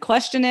do. I'm going to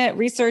question it,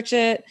 research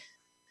it.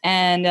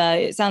 And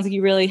it sounds like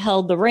you really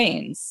held the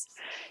reins.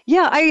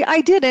 Yeah,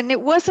 I did. And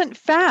it wasn't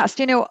fast.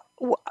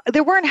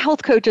 There weren't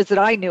health coaches that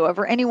I knew of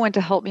or anyone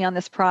to help me on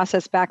this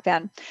process back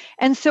then.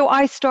 And so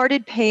I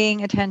started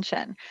paying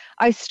attention.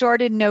 I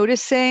started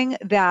noticing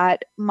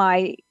that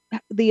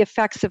the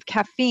effects of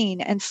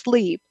caffeine and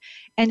sleep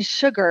and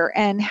sugar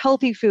and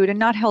healthy food and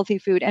not healthy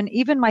food and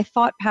even my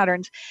thought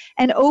patterns.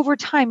 And over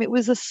time, it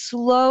was a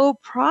slow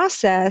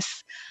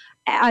process.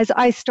 As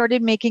I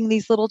started making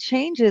these little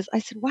changes, I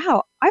said,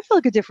 wow, I feel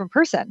like a different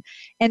person.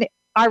 And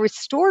I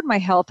restored my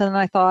health. And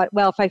I thought,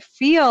 well, if I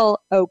feel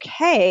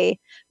okay,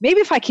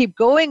 maybe if I keep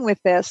going with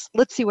this,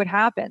 let's see what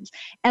happens.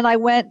 And I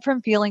went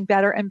from feeling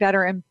better and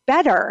better and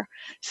better.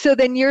 So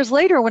then years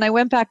later, when I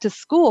went back to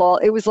school,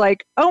 it was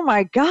like, oh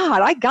my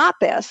God, I got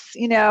this.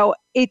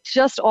 It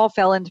just all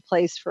fell into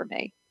place for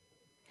me.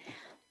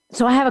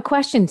 So I have a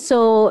question.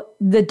 So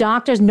the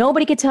doctors,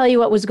 nobody could tell you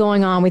what was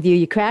going on with you.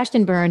 You crashed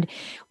and burned.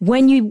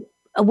 When you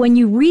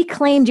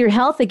reclaimed your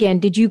health again,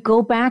 did you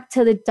go back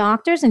to the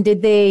doctors and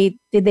did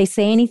they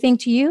say anything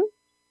to you?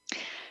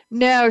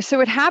 No. So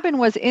what happened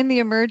was in the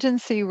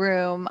emergency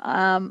room,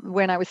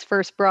 when I was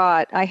first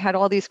brought, I had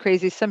all these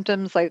crazy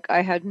symptoms. Like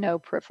I had no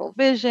peripheral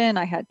vision,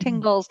 I had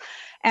tingles,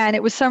 and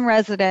it was some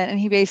resident, and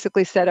he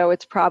basically said, oh,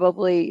 it's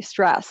probably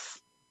stress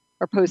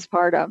or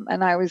postpartum.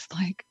 And I was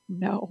like,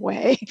 no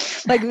way.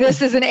 Like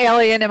this is an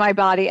alien in my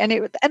body. And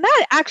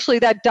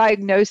that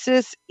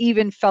diagnosis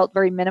even felt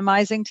very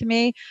minimizing to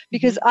me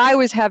because I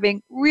was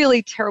having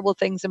really terrible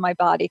things in my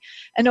body.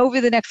 And over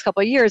the next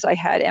couple of years, I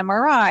had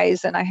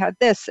MRIs and I had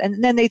this,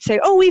 and then they'd say,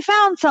 oh, we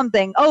found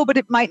something. Oh, but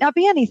it might not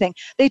be anything.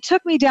 They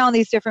took me down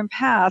these different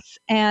paths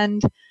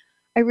and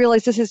I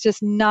realized this is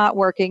just not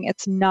working.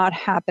 It's not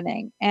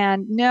happening.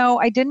 And no,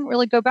 I didn't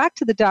really go back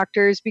to the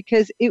doctors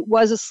because it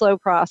was a slow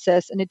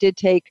process and it did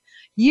take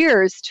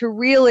years to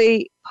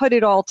really put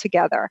it all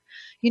together.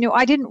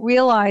 I didn't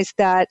realize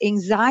that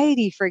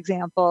anxiety, for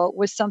example,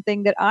 was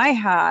something that I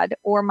had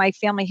or my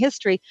family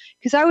history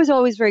because I was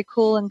always very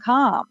cool and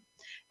calm.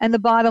 And the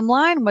bottom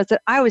line was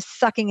that I was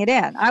sucking it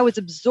in. I was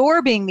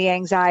absorbing the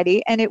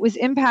anxiety and it was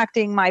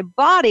impacting my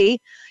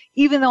body,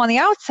 even though on the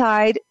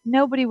outside,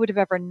 nobody would have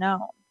ever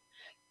known.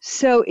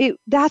 So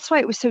that's why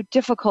it was so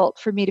difficult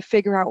for me to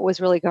figure out what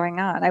was really going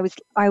on. I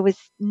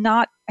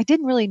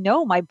didn't really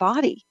know my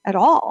body at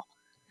all.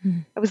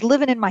 I was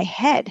living in my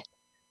head.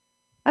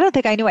 I don't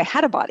think I knew I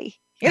had a body.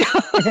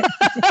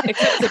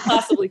 Except to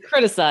possibly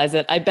criticize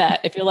it, I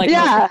bet, if you're like,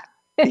 yeah,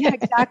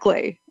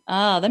 exactly.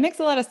 That makes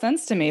a lot of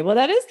sense to me. Well,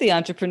 that is the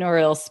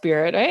entrepreneurial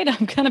spirit, right?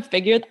 I'm kind of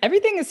figured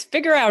everything is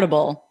figure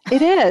outable.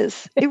 It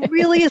is. It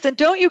really is. And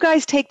don't you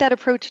guys take that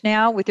approach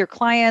now with your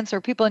clients or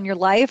people in your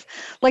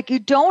life? Like, you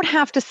don't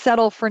have to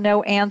settle for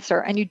no answer,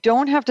 and you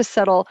don't have to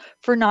settle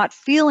for not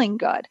feeling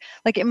good.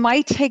 Like, it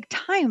might take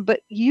time, but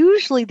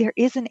usually there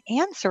is an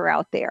answer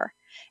out there.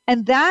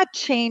 And that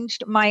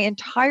changed my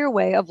entire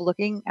way of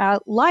looking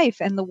at life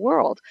and the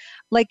world.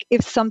 Like,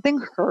 if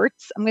something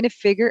hurts, I'm going to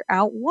figure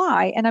out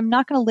why, and I'm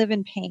not going to live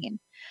in pain.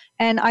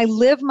 And I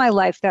live my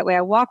life that way.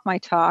 I walk my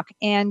talk,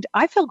 and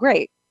I feel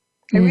great.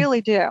 I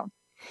really do.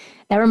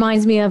 That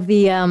reminds me of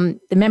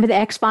remember the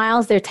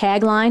X-Files, their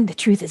tagline, "The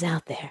truth is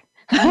out there."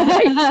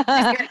 You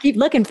gotta keep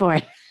looking for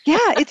it.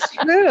 Yeah, it's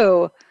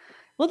true.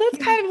 Well,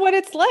 that's kind of what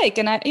it's like.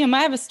 And I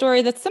have a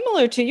story that's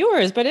similar to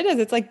yours, but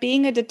it's like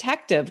being a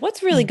detective.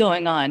 What's really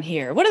going on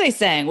here? What are they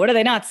saying? What are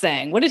they not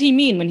saying? What did he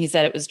mean when he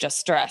said it was just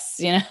stress,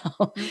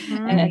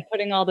 Mm-hmm. And then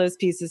putting all those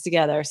pieces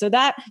together. So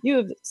that you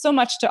have so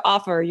much to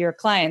offer your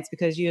clients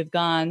because you have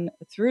gone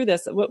through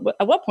this. At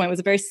what point was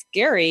a very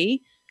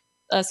scary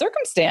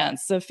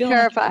circumstance of feeling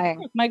terrifying.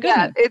 Like, my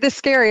goodness. Yeah, the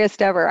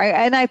scariest ever.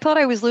 I thought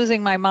I was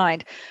losing my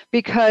mind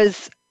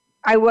because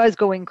I was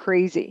going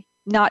crazy,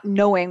 not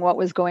knowing what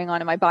was going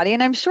on in my body.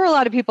 And I'm sure a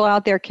lot of people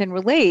out there can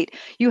relate.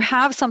 You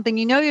have something,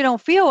 you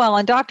don't feel well,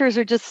 and doctors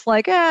are just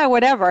like,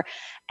 whatever.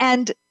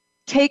 And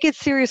take it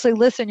seriously.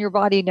 Listen, your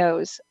body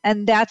knows.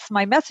 And that's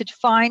my message.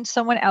 Find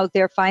someone out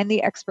there, find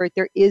the expert.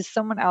 There is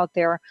someone out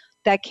there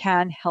that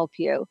can help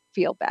you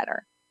feel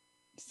better.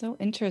 So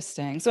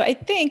interesting. So I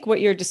think what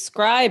you're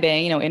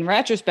describing, in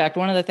retrospect,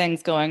 one of the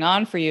things going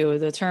on for you,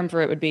 the term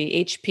for it would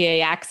be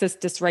HPA axis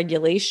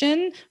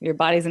dysregulation. Your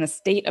body's in a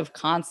state of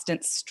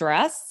constant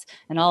stress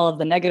and all of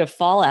the negative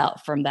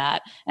fallout from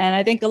that. And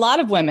I think a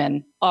lot of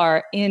women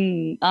are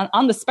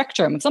on the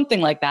spectrum of something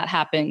like that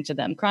happening to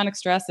them. Chronic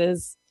stress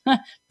is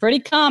pretty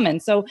common.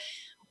 So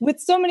with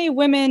so many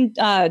women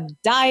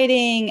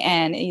dieting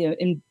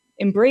and,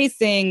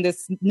 embracing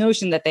this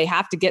notion that they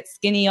have to get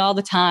skinny all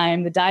the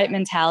time, the diet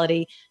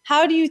mentality,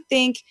 how do you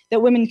think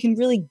that women can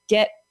really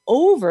get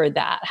over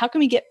that? How can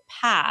we get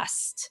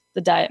past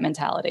the diet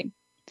mentality?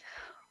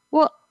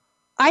 Well,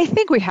 I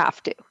think we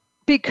have to,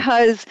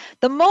 because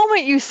the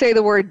moment you say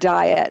the word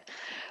diet,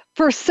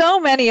 for so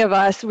many of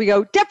us, we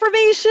go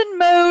deprivation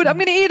mode. I'm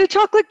going to eat a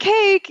chocolate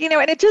cake, and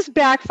it just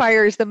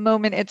backfires the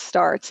moment it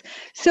starts.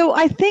 So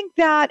I think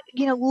that,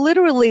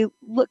 literally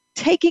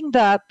taking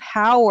the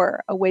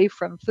power away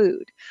from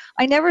food.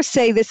 I never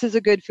say this is a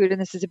good food and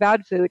this is a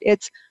bad food.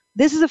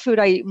 This is a food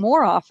I eat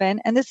more often,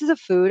 and this is a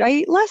food I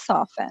eat less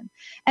often.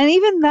 And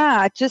even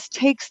that just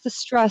takes the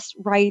stress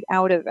right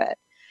out of it.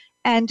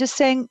 And just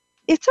saying,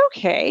 it's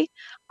okay.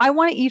 I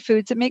want to eat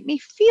foods that make me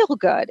feel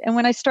good. And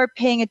when I start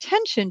paying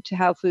attention to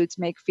how foods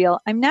make me feel,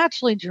 I'm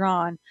naturally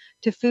drawn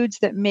to foods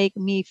that make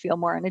me feel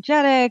more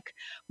energetic,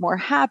 more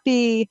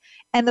happy.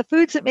 And the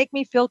foods that make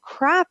me feel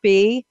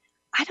crappy,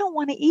 I don't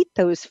want to eat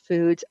those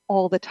foods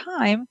all the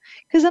time,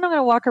 because then I'm going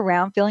to walk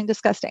around feeling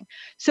disgusting.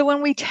 So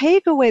when we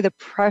take away the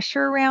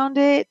pressure around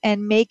it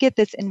and make it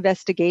this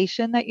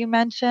investigation that you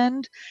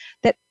mentioned,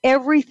 that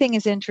everything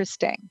is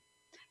interesting,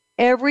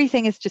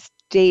 everything is just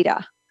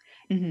data.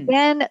 Mm-hmm.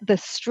 Then the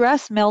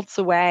stress melts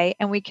away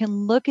and we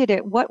can look at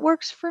it. What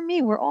works for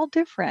me? We're all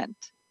different.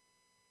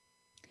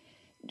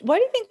 Why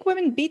do you think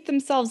women beat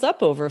themselves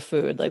up over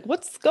food? Like,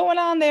 what's going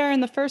on there in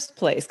the first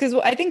place? Because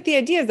I think the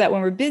idea is that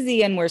when we're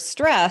busy and we're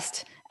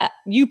stressed,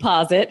 you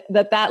posit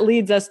that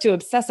leads us to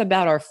obsess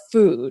about our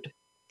food.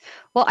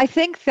 Well, I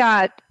think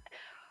that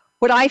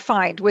what I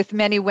find with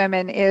many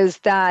women is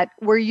that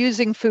we're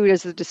using food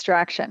as a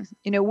distraction.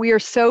 We are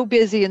so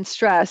busy and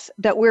stressed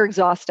that we're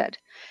exhausted.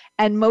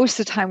 And most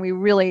of the time, we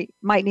really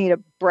might need a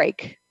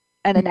break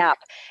and a nap.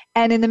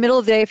 And in the middle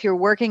of the day, if you're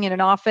working in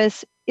an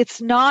office, it's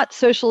not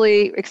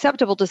socially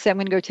acceptable to say, I'm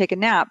going to go take a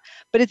nap.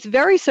 But it's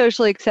very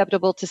socially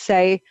acceptable to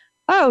say,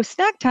 oh,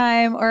 snack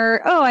time,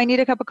 or, oh, I need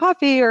a cup of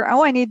coffee, or,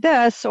 oh, I need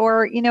this,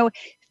 or,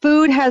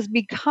 food has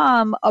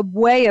become a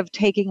way of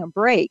taking a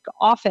break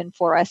often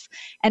for us.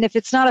 And if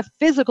it's not a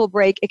physical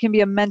break, it can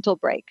be a mental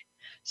break.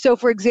 So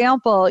for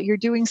example, you're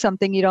doing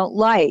something you don't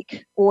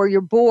like, or you're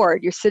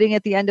bored, you're sitting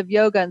at the end of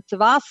yoga and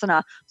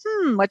savasana.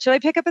 What should I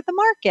pick up at the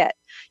market?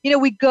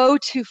 We go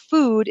to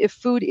food if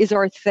food is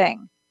our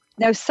thing.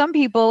 Now, some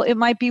people, it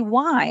might be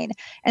wine,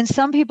 and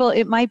some people,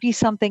 it might be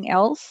something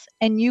else.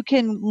 And you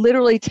can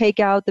literally take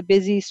out the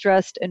busy,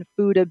 stressed, and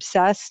food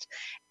obsessed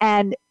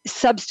and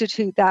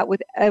substitute that with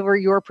whatever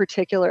your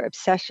particular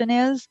obsession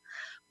is.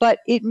 But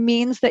it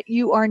means that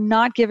you are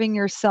not giving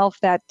yourself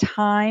that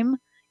time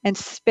and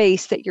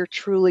space that you're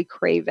truly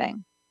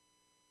craving.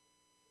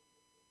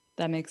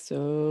 That makes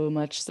so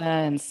much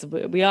sense.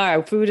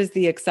 Food is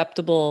the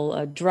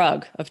acceptable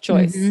drug of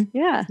choice. Mm-hmm.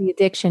 Yeah. The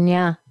addiction.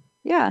 Yeah.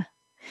 Yeah.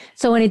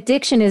 So an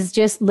addiction is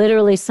just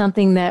literally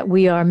something that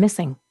we are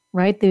missing,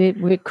 right?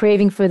 We're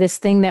craving for this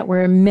thing that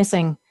we're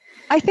missing.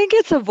 I think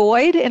it's a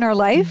void in our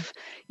life.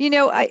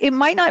 It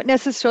might not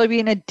necessarily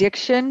be an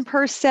addiction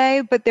per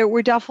se, but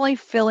we're definitely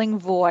filling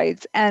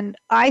voids. And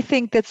I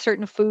think that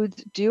certain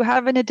foods do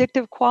have an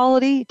addictive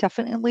quality,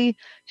 definitely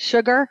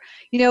sugar,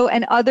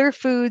 and other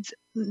foods,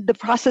 the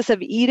process of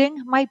eating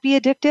might be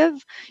addictive,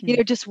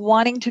 just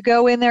wanting to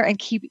go in there and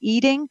keep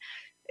eating.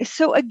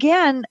 So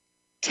again,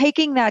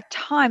 taking that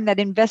time, that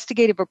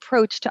investigative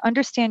approach to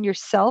understand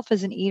yourself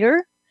as an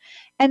eater,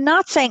 and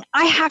not saying,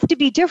 I have to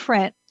be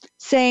different,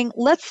 saying,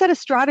 let's set a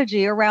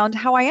strategy around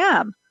how I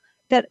am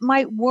that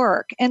might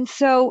work. And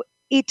so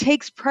it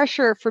takes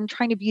pressure from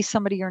trying to be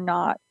somebody you're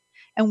not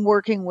and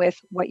working with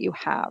what you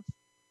have.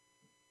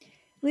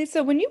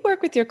 Lisa, when you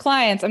work with your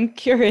clients, I'm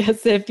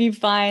curious if you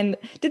find,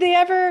 do they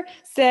ever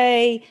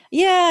say,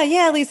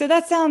 yeah, Lisa,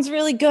 that sounds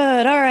really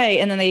good. All right.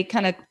 And then they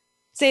kind of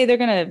say they're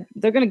going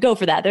to go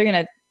for that. They're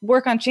going to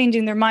work on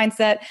changing their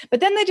mindset, but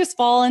then they just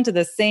fall into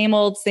the same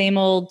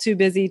old, too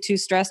busy, too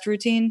stressed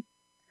routine?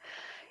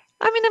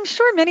 I mean, I'm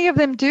sure many of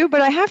them do, but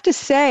I have to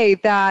say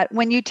that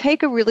when you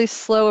take a really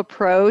slow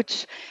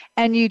approach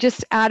and you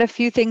just add a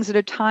few things at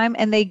a time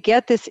and they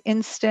get this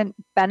instant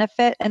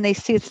benefit and they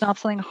see it's not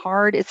something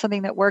hard, it's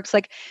something that works,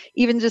 like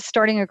even just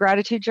starting a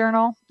gratitude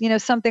journal,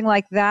 something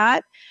like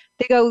that,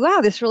 they go, wow,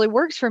 this really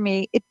works for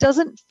me. It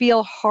doesn't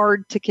feel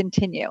hard to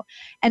continue.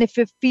 And if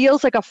it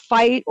feels like a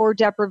fight or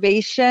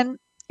deprivation,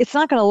 it's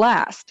not going to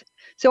last.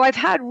 So I've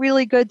had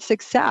really good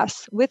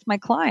success with my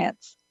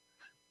clients.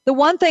 The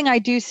one thing I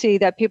do see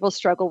that people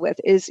struggle with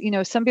is,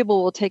 some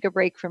people will take a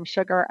break from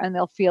sugar and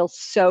they'll feel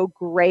so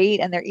great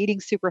and they're eating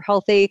super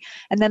healthy.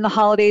 And then the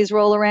holidays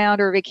roll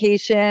around or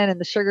vacation and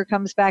the sugar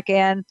comes back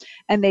in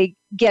and they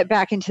get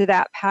back into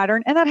that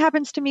pattern. And that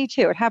happens to me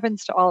too. It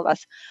happens to all of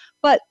us.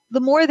 But the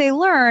more they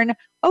learn,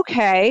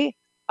 okay,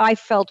 I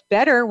felt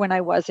better when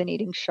I wasn't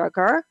eating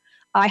sugar.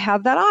 I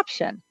have that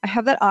option. I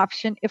have that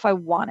option if I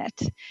want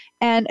it.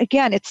 And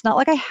again, it's not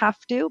like I have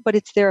to, but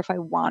it's there if I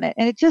want it.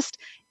 And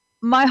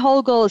my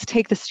whole goal is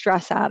take the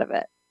stress out of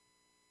it.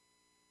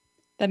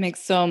 That makes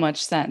so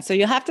much sense. So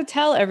you'll have to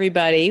tell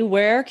everybody,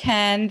 where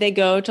can they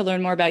go to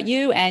learn more about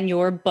you and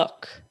your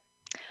book?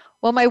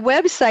 Well, my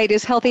website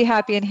is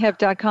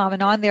healthyhappyandhip.com,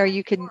 and on there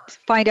you can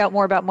find out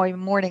more about my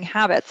morning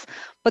habits.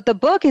 But the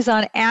book is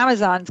on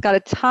Amazon. It's got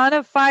a ton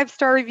of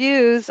 5-star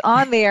reviews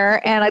on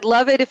there, and I'd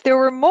love it if there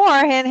were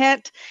more, hint,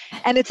 hint.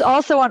 And it's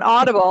also on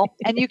Audible,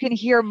 and you can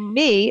hear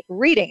me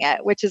reading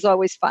it, which is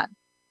always fun.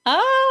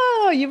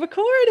 Oh, you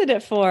recorded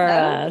it for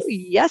us.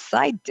 Yes,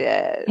 I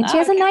did. And she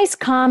has a nice,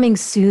 calming,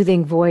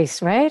 soothing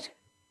voice, right?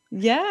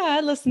 Yeah,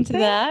 I listen to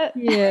that.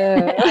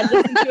 Yeah. I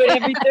listen to it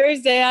every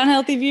Thursday on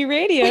Healthy View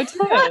Radio, too.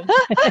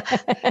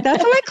 That's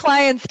what my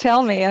clients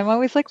tell me. I'm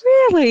always like,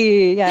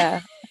 really?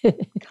 Yeah.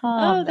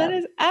 Oh, that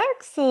is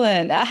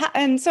excellent.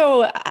 And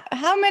so do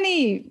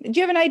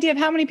you have an idea of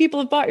how many people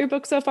have bought your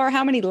book so far?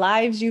 How many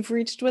lives you've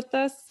reached with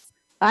this?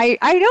 I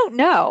don't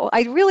know.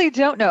 I really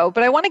don't know.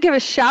 But I want to give a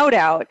shout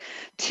out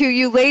to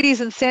you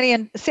ladies in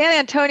San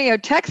Antonio,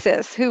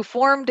 Texas, who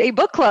formed a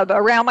book club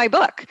around my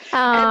book.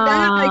 And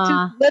that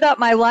just lit up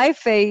my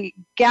life. They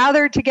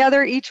gather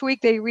together each week.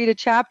 They read a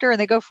chapter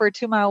and they go for a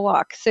 2-mile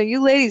walk. So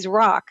you ladies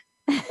rock.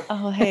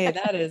 Oh, hey,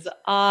 that is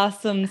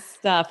awesome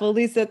stuff. Well,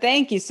 Lisa,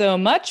 thank you so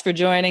much for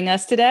joining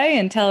us today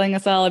and telling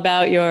us all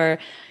about your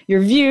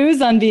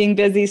views on being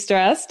busy,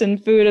 stressed,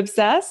 and food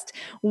obsessed.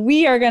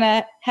 We are going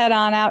to head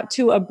on out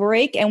to a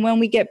break. And when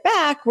we get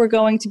back, we're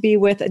going to be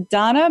with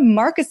Donna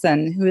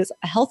Markison, who is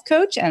a health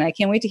coach. And I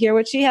can't wait to hear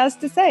what she has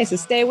to say. So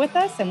stay with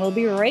us and we'll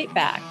be right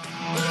back.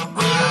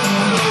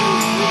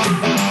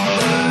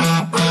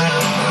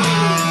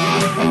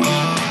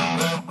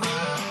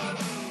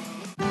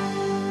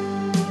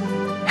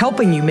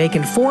 Helping you make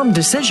informed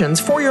decisions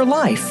for your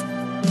life.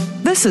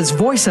 This is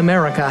Voice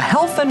America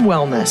Health and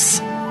Wellness.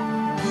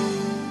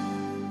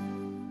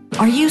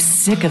 Are you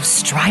sick of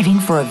striving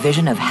for a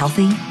vision of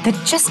healthy that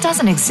just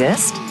doesn't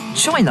exist?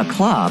 Join the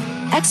club.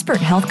 Expert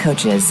health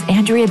coaches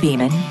Andrea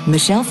Beeman,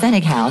 Michelle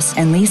Fennighaus,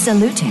 and Lisa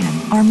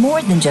Lutan are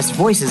more than just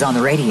voices on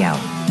the radio.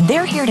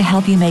 They're here to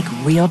help you make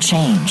real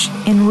change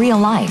in real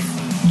life.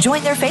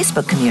 Join their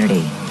Facebook community,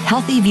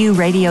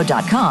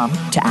 healthyviewradio.com,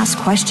 to ask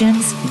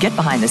questions, get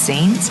behind the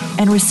scenes,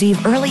 and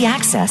receive early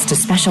access to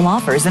special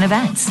offers and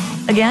events.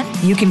 Again,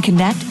 you can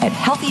connect at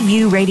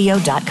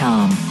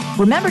healthyviewradio.com.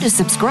 Remember to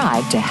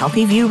subscribe to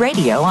Healthy View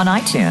Radio on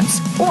iTunes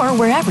or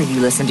wherever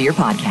you listen to your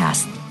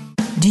podcast.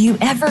 Do you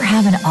ever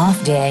have an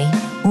off day?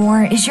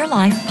 Or is your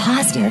life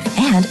positive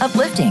and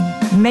uplifting?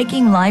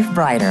 Making Life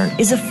Brighter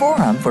is a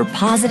forum for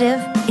positive,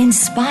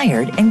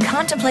 inspired, and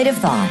contemplative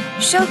thought,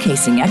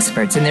 showcasing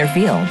experts in their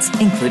fields,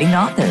 including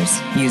authors,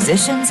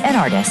 musicians, and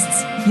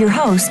artists. Your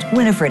host,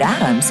 Winifred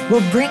Adams,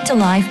 will bring to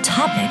life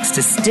topics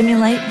to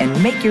stimulate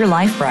and make your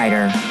life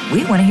brighter.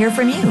 We want to hear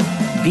from you.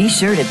 Be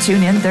sure to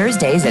tune in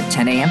Thursdays at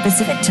 10 a.m.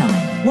 Pacific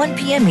Time, 1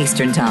 p.m.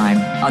 Eastern Time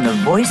on the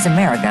Voice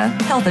America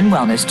Health and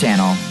Wellness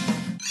Channel.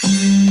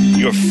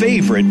 Your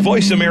favorite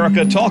Voice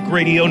America Talk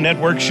Radio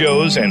Network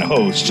shows and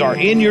hosts are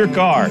in your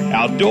car,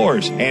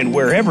 outdoors, and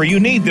wherever you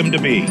need them to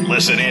be.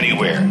 Listen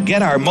anywhere.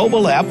 Get our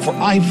mobile app for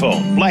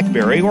iPhone,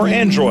 BlackBerry, or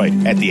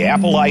Android at the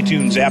Apple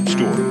iTunes App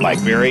Store,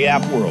 BlackBerry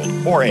App World,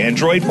 or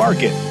Android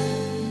Market.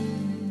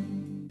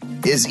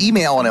 Is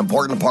email an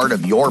important part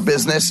of your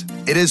business?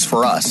 It is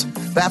for us.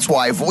 That's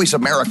why Voice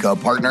America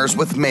partners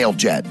with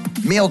MailJet.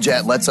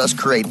 MailJet lets us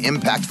create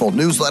impactful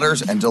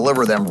newsletters and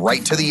deliver them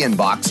right to the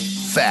inbox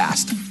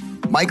fast.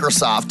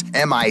 Microsoft,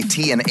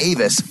 MIT, and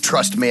Avis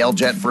trust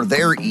MailJet for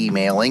their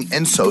emailing,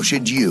 and so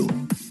should you.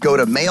 Go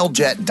to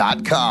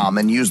mailjet.com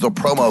and use the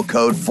promo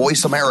code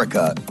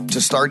VoiceAmerica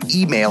to start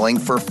emailing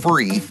for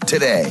free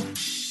today.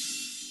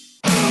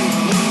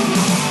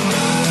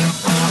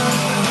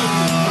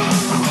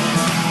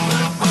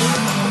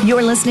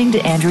 You're listening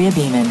to Andrea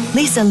Beeman,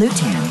 Lisa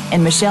Lutan,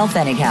 and Michelle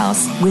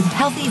Fennighaus with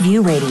Healthy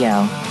View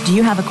Radio. Do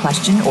you have a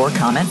question or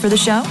comment for the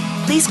show?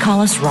 Please call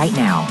us right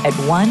now at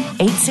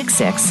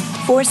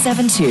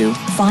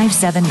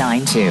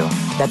 1-866-472-5792.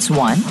 That's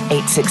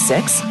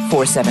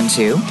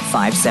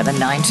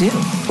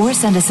 1-866-472-5792. Or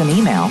send us an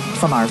email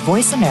from our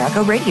Voice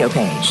America radio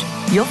page.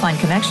 You'll find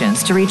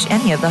connections to reach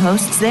any of the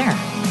hosts there.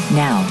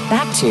 Now,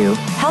 back to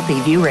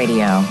Healthy View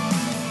Radio.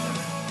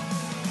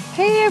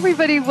 Hey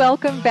everybody,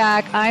 welcome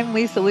back. I'm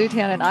Lisa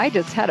Lutan, and I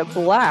just had a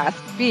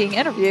blast being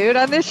interviewed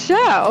on this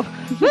show.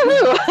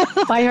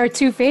 Woohoo! By our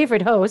two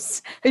favorite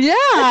hosts.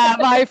 Yeah,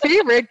 my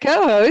favorite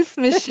co-hosts,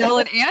 Michelle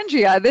and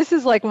Andrea. This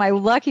is like my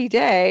lucky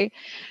day.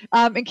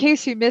 In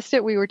case you missed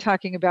it, we were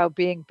talking about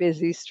being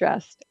busy,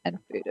 stressed, and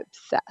food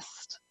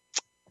obsessed.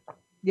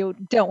 You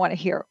don't want to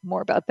hear more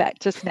about that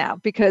just now,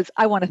 because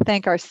I want to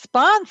thank our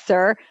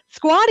sponsor,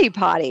 Squatty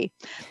Potty.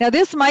 Now,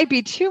 this might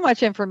be too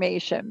much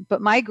information,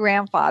 but my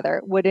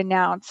grandfather would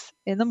announce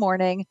in the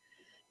morning,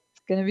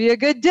 it's going to be a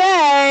good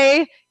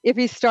day if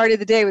he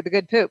started the day with a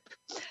good poop.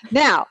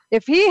 Now,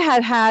 if he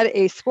had had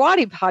a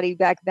Squatty Potty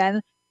back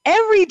then,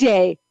 every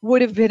day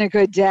would have been a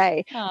good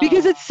day. Aww.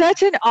 Because it's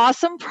such an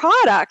awesome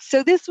product.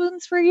 So this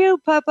one's for you,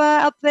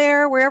 Papa, up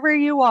there, wherever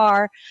you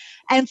are.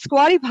 And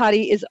Squatty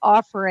Potty is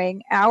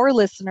offering our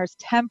listeners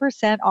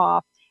 10%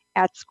 off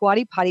at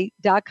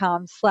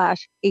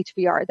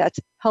squattypotty.com/HVR. That's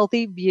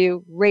Healthy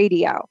View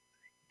Radio.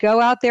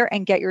 Go out there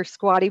and get your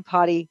Squatty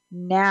Potty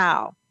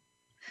now.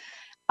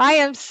 I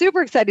am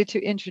super excited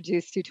to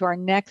introduce you to our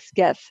next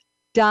guest,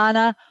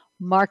 Donna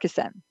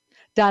Markison.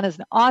 Donna is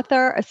an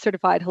author, a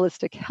certified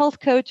holistic health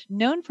coach,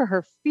 known for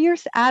her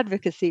fierce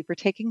advocacy for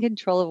taking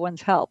control of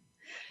one's health.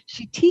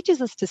 She teaches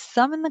us to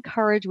summon the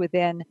courage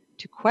within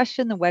to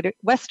question the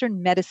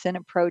Western medicine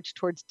approach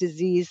towards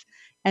disease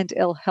and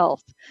ill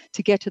health,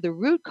 to get to the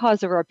root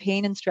cause of our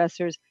pain and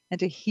stressors, and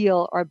to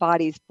heal our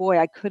bodies. Boy,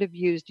 I could have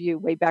used you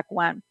way back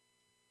when.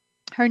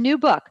 Her new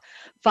book,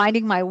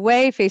 Finding My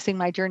Way, Facing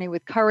My Journey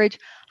with Courage,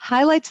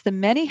 highlights the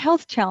many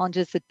health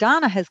challenges that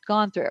Donna has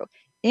gone through,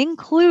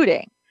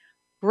 including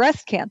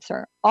breast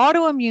cancer,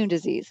 autoimmune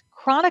disease,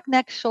 chronic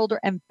neck, shoulder,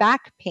 and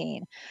back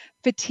pain,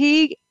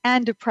 fatigue,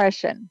 and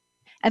depression.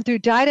 And through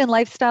diet and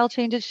lifestyle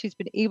changes, she's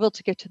been able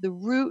to get to the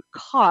root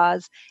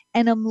cause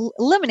and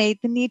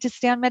eliminate the need to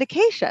stay on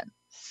medication.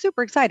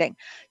 Super exciting.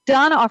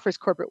 Donna offers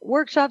corporate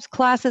workshops,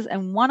 classes,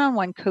 and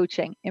one-on-one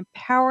coaching,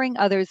 empowering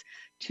others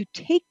to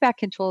take back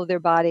control of their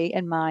body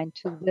and mind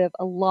to live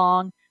a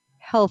long,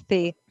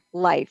 healthy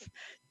life.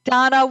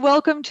 Donna,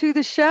 welcome to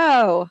the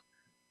show.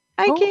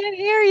 I can't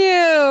hear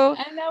you.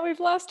 And now we've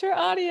lost her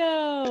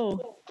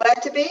audio.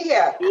 Glad to be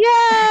here.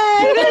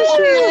 Yay, there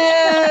she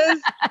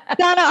is.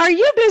 Donna, are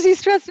you busy,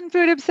 stressed, and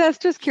food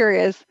obsessed? Just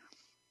curious.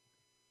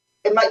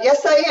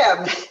 Yes, I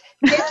am.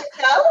 Can't you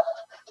tell?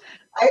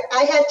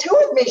 I had two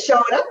of me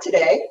showing up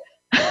today.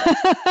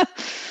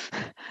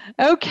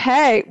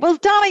 Okay. Well,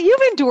 Donna,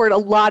 you've endured a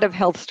lot of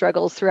health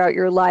struggles throughout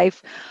your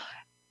life.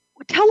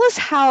 Tell us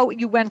how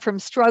you went from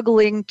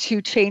struggling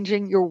to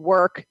changing your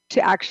work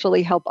to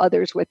actually help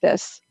others with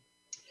this.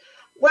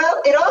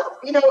 Well,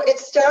 it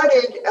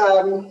started,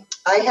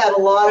 I had a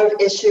lot of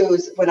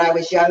issues when I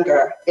was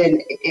younger,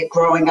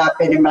 growing up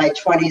and in my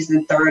 20s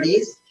and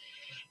 30s.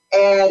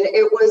 And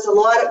it was a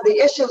lot of the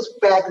issues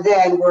back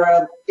then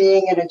were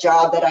being in a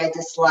job that I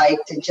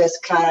disliked and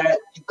just kind of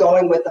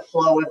going with the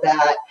flow of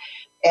that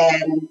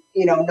and,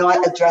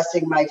 not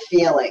addressing my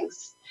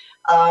feelings.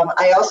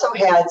 I also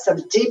had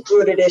some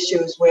deep-rooted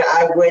issues where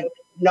I would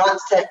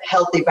not set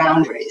healthy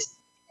boundaries,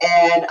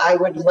 and I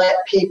would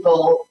let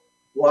people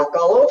walk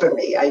all over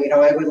me. I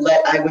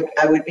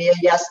would be a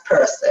yes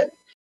person.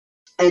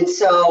 And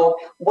so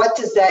what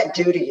does that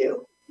do to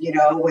you?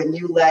 When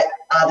you let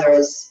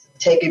others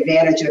take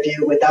advantage of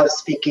you without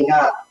speaking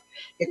up,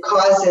 it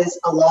causes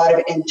a lot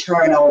of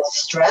internal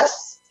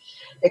stress.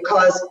 It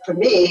caused, for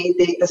me,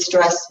 the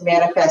stress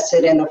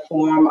manifested in the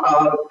form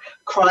of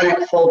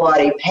chronic full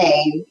body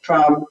pain,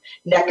 from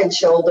neck and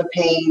shoulder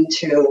pain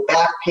to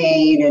back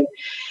pain.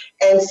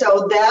 And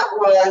so that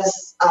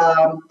was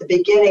the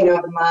beginning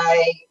of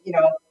my,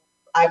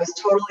 I was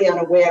totally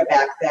unaware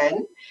back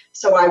then.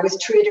 So I was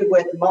treated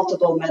with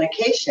multiple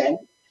medication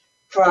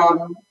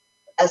from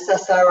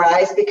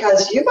SSRIs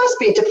because you must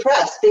be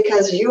depressed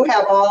because you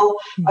have all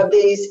of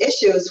these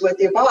issues with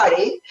your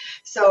body.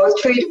 So I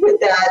was treated with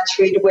that,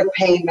 treated with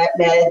pain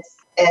meds,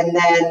 and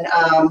then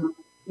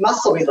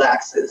muscle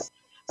relaxers.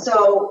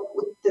 So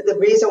the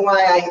reason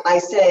why I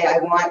say I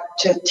want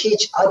to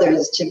teach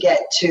others to get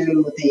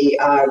to the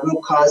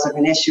root cause of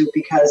an issue,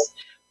 because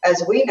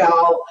as we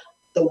know,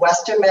 the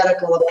Western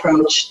medical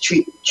approach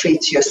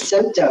treats your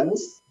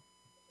symptoms,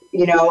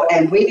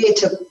 and we need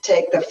to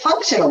take the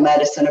functional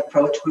medicine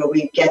approach where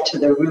we get to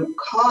the root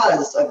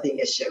cause of the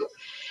issue.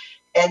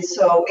 And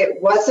so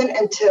it wasn't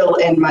until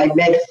in my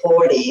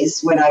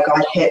mid-40s when I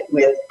got hit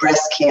with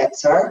breast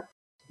cancer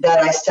that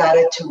I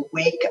started to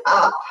wake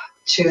up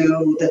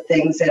to the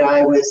things that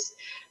I was,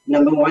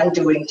 number one,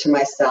 doing to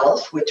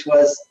myself, which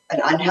was an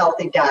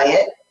unhealthy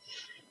diet.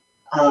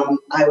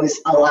 I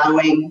was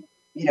allowing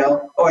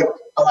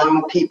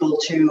people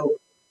to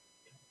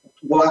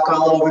walk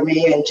all over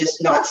me and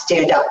just not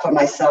stand up for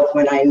myself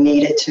when I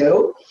needed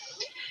to.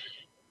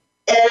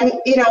 And,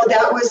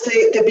 that was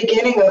the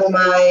beginning of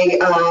my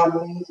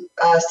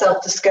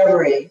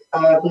self-discovery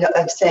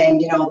of saying,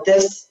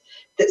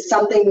 that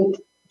something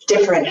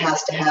different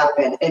has to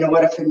happen in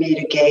order for me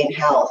to gain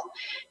health.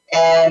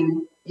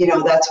 And,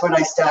 that's when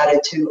I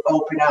started to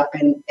open up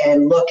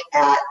and look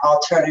at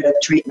alternative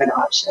treatment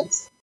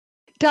options.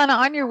 Donna,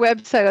 on your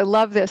website, I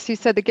love this. You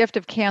said the gift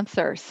of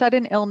cancer.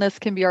 Sudden illness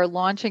can be our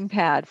launching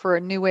pad for a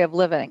new way of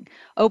living,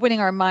 opening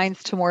our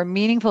minds to more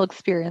meaningful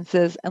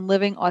experiences and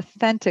living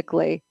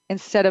authentically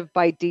instead of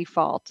by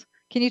default.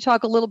 Can you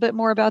talk a little bit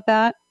more about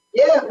that?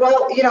 Yeah,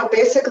 well,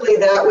 basically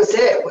that was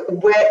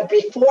it.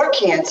 Before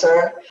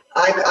cancer,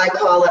 I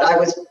call it, I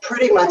was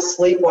pretty much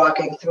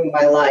sleepwalking through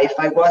my life.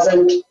 I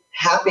wasn't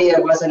happy. I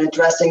wasn't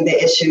addressing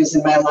the issues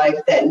in my life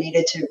that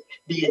needed to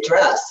be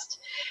addressed.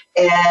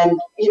 And,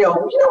 you know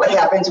what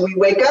happens. We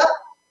wake up,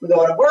 we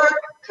go to work,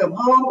 come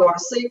home, go to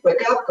sleep,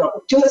 wake up,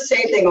 do the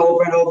same thing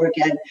over and over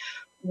again.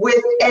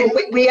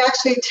 We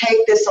actually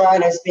take this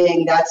on as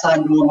being that's our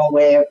normal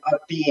way of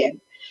being.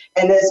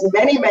 And there's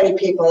many, many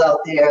people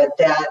out there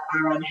that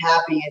are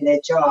unhappy in their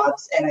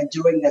jobs and are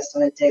doing this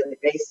on a daily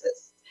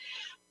basis.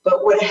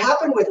 But what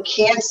happened with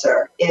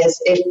cancer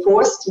is it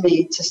forced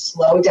me to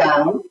slow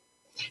down.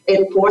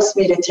 It forced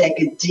me to take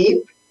a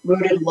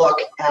deep-rooted look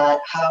at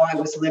how I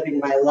was living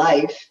my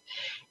life.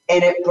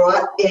 And it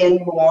brought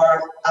in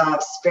more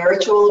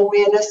spiritual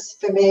awareness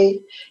for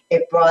me.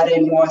 It brought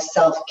in more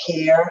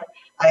self-care.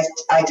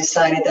 I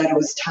decided that it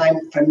was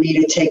time for me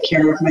to take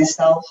care of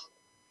myself.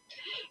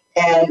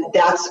 And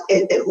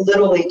it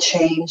literally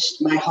changed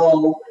my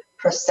whole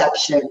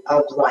perception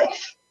of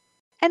life.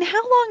 And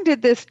how long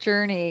did this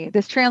journey,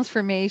 this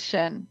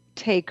transformation,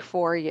 take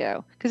for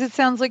you? Because it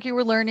sounds like you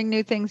were learning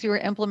new things, you were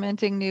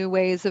implementing new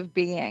ways of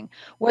being.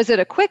 Was it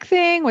a quick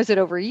thing? Was it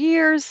over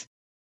years?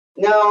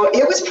 No,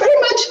 it was pretty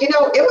much,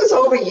 it was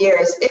over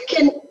years.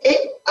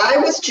 I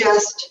was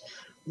just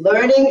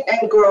learning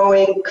and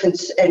growing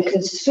and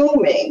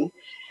consuming.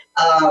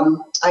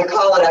 I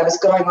call it, I was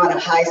going on a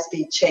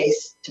high-speed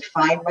chase to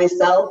find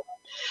myself.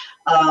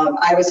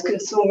 I was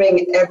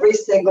consuming every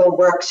single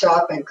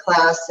workshop and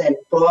class and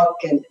book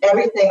and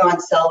everything on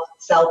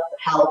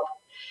self-help.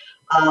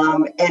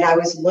 And I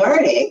was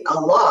learning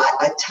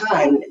a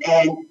ton.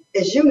 And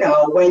as you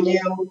know, when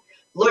you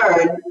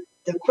learn,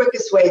 the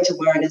quickest way to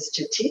learn is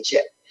to teach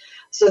it.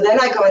 So then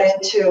I got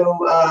into,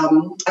 I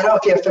don't know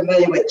if you're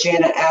familiar with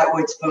Janet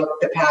Attwood's book,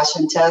 The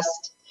Passion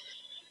Test.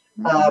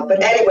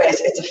 But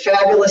anyways, it's a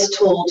fabulous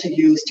tool to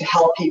use to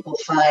help people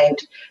find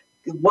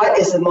what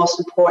is the most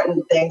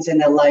important things in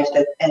their life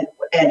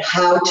and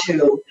how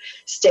to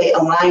stay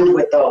aligned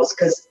with those.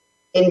 Because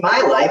in my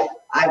life,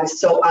 I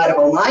was so out of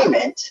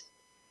alignment.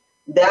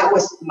 That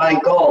was my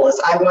goal, is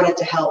I wanted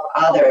to help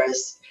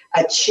others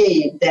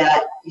achieve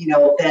that,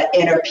 that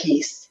inner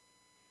peace.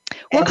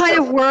 What kind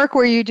of work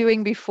were you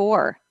doing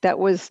before that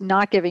was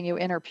not giving you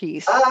inner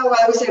peace? Oh,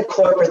 I was in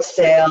corporate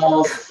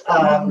sales.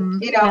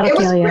 It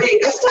was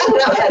great. I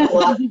started out as a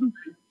lot.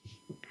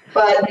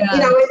 But,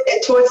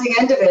 towards the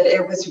end of it,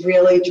 it was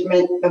really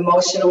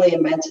emotionally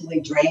and mentally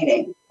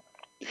draining.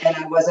 And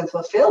I wasn't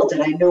fulfilled.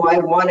 And I knew I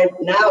wanted,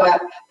 now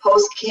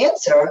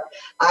post-cancer,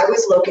 I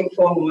was looking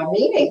for more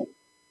meaning.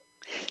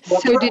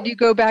 So did you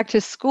go back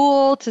to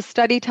school to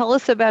study? Tell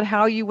us about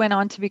how you went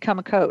on to become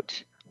a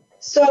coach.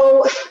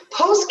 So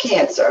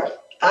post-cancer,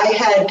 I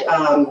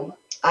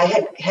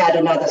had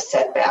another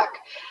setback.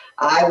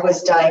 I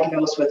was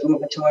diagnosed with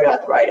rheumatoid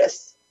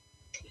arthritis.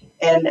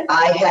 And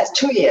I had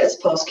 2 years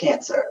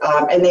post-cancer.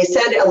 And they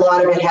said a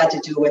lot of it had to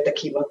do with the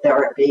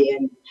chemotherapy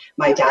and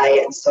my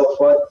diet and so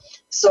forth.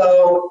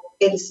 So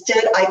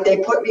instead, they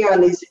put me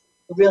on these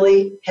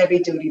really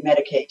heavy-duty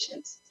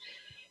medications,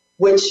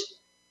 which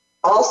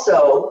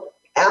also,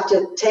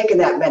 after taking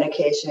that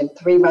medication,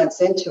 3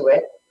 months into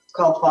it, it's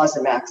called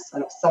Fosamax.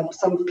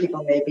 Some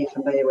people may be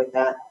familiar with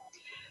that.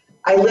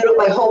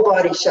 My whole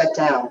body shut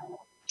down.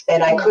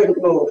 And I couldn't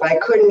move. I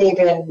couldn't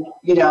even,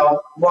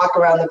 walk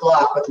around the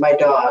block with my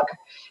dog.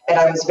 And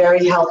I was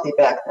very healthy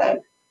back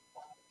then.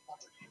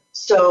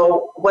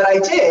 So what I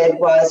did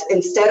was,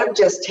 instead of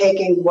just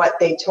taking what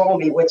they told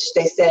me, which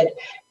they said,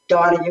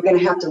 Donna, you're going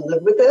to have to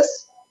live with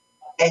this,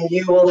 and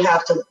you will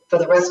have to, for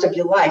the rest of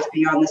your life,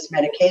 be on this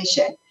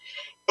medication,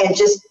 and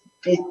just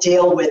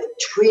deal with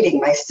treating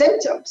my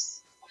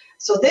symptoms.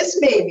 So this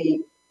made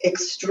me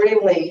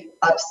extremely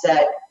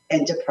upset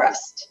and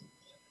depressed.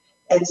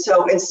 And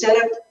so instead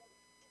of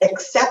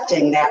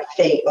accepting that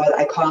fate, or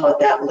I call it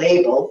that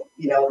label,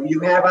 you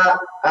have a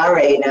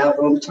RA now,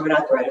 rheumatoid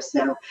arthritis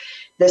now.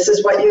 This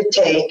is what you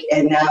take,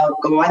 and now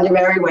go on your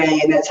merry way,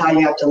 and that's how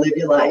you have to live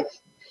your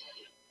life.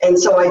 And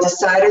so I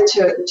decided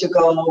to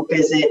go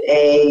visit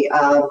a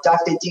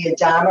Dr.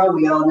 D'Adamo.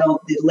 We all know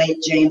the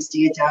late James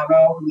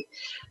D'Adamo,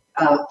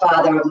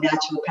 father of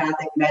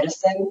naturopathic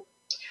medicine.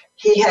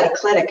 He had a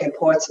clinic in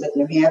Portsmouth,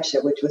 New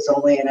Hampshire, which was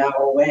only an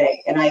hour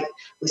away. And I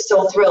was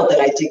so thrilled that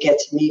I did get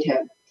to meet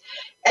him.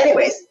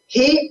 Anyways,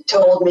 he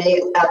told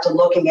me, after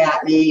looking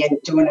at me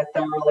and doing a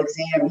thorough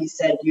exam, he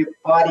said, your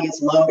body is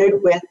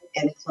loaded with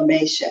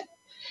inflammation.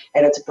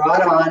 And it's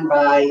brought on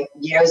by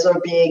years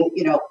of being,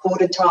 food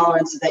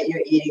intolerances that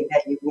you're eating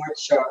that you weren't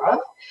sure of,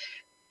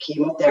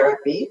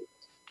 chemotherapy,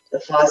 the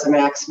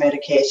Fosamax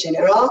medication.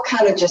 It all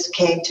kind of just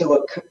came to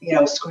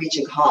a,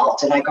 screeching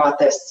halt. And I got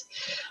this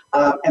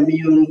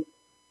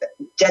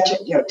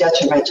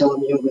detrimental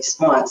immune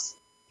response.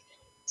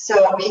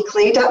 So he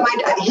cleaned up my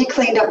diet.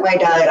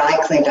 I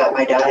cleaned up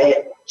my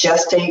diet.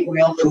 Just ate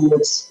real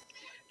foods,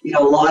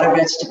 a lot of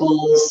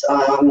vegetables,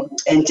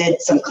 and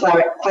did some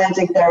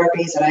cleansing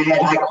therapies. And I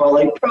had high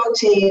quality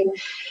protein.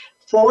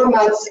 4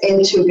 months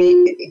into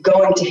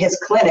going to his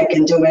clinic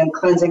and doing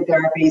cleansing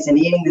therapies and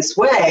eating this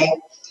way,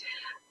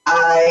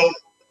 I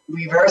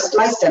reversed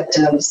my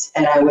symptoms,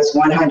 and I was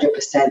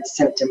 100%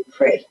 symptom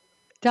free.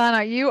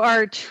 Donna, you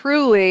are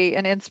truly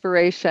an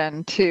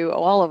inspiration to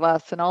all of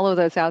us and all of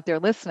those out there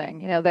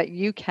listening, that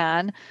you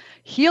can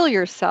heal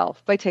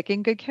yourself by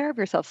taking good care of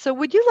yourself. So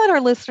would you let our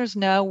listeners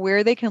know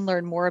where they can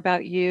learn more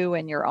about you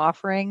and your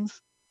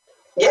offerings?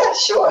 Yeah,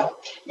 sure.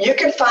 You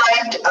can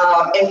find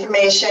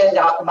information.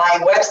 My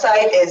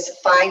website is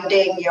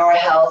Finding Your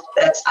Health.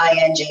 That's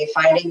ING,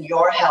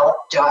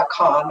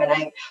 findingyourhealth.com. And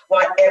I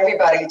want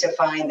everybody to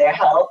find their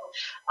health.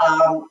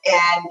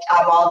 And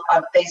I'm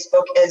on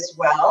Facebook as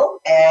well.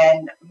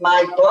 And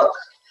my book,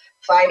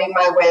 Finding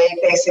My Way,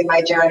 Facing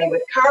My Journey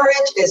with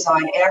Courage, is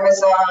on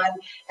Amazon.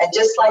 And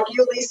just like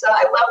you, Lisa,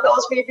 I love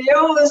those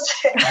reviews.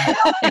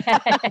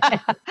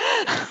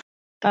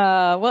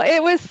 Well,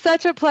 it was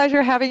such a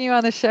pleasure having you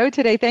on the show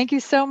today. Thank you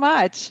so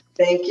much.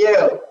 Thank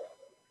you.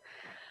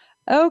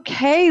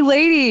 Okay,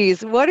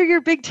 ladies, what are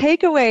your big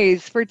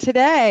takeaways for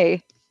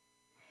today?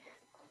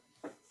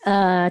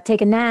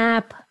 Take a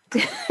nap,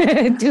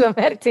 do a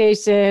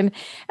meditation.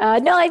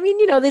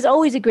 There's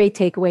always a great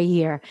takeaway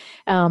here.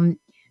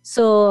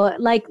 So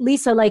like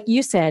Lisa, like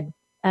you said,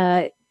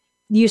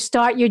 you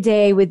start your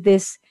day with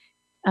this,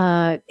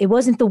 it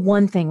wasn't the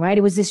one thing, right?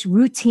 It was this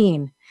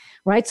routine.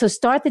 Right. So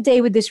start the day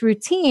with this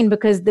routine,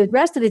 because the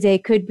rest of the day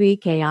could be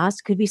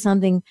chaos, could be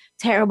something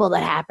terrible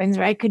that happens,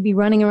 right? Could be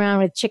running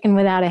around with chicken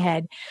without a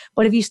head.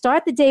 But if you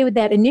start the day with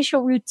that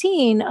initial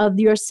routine of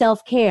your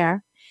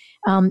self-care,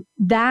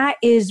 that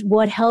is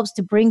what helps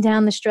to bring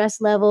down the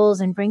stress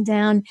levels and bring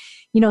down,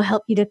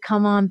 help you to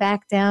come on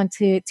back down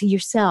to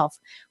yourself,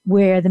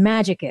 where the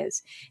magic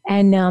is.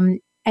 And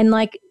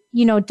like,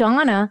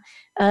 Donna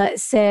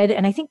said,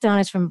 and I think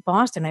Donna's from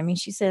Boston. I mean,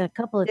 she said a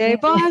couple of Hey,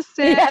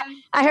 Boston. Yeah,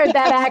 I heard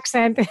that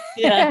accent.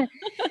 Yeah.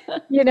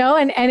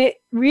 And it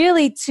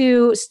really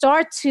to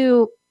start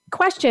to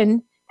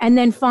question and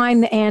then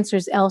find the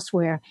answers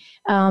elsewhere,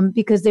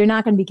 because they're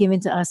not going to be given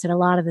to us at a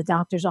lot of the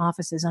doctor's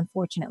offices,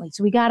 unfortunately.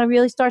 So we got to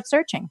really start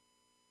searching.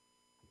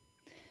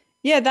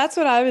 Yeah, that's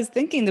what I was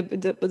thinking.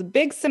 The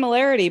big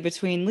similarity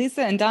between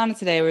Lisa and Donna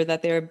today were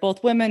that they were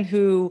both women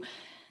who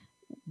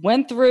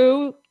went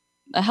through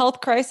a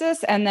health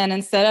crisis, and then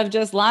instead of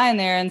just lying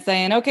there and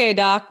saying, okay,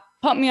 doc,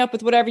 pump me up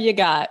with whatever you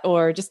got,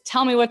 or just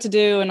tell me what to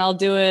do and I'll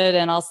do it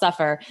and I'll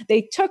suffer,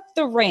 they took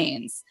the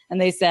reins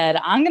and they said,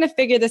 I'm going to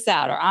figure this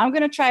out, or I'm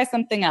going to try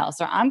something else,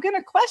 or I'm going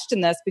to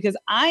question this because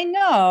I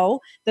know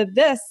that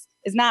this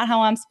is not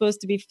how I'm supposed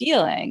to be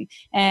feeling.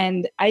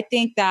 And I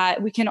think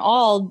that we can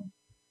all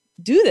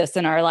do this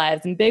in our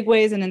lives in big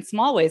ways and in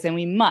small ways, and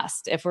we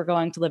must if we're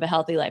going to live a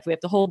healthy life. We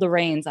have to hold the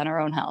reins on our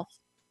own health.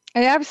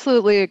 I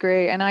absolutely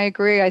agree. And I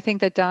agree. I think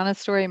that Donna's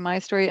story, my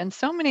story, and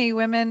so many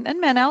women and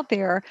men out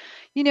there,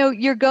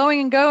 you're going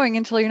and going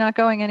until you're not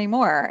going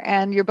anymore.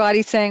 And your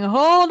body's saying,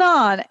 hold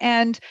on.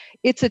 And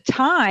it's a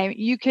time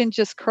you can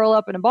just curl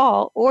up in a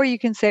ball, or you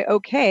can say,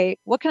 okay,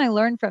 what can I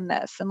learn from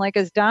this? And like,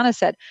 as Donna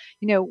said,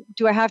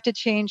 do I have to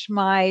change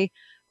my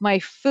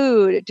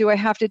food? Do I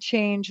have to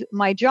change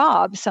my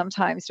job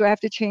sometimes? Do I have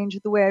to change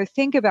the way I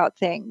think about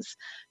things?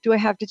 Do I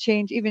have to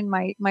change even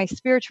my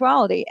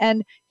spirituality?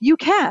 And you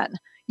can.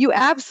 You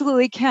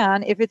absolutely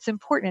can if it's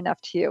important enough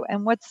to you.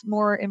 And what's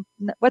more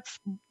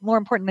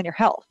important than your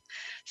health?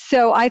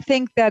 So I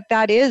think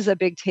that is a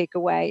big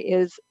takeaway,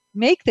 is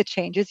make the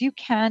changes. You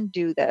can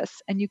do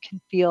this and you can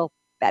feel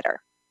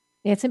better.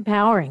 It's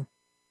empowering.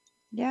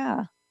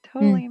 Yeah,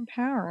 totally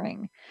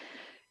empowering.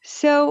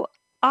 So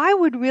I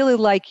would really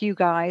like you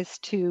guys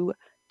to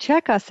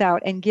check us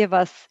out and give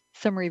us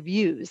some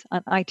reviews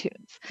on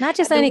iTunes. Not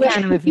just any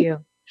kind of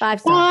review.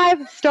 5-star.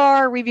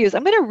 5-star reviews.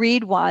 I'm going to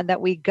read one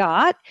that we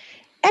got.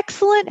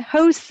 Excellent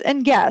hosts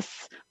and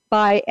guests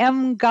by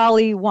M.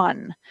 Golly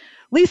 1.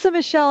 Lisa,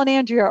 Michelle, and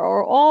Andrea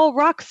are all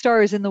rock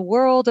stars in the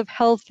world of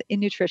health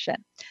and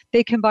nutrition.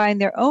 They combine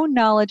their own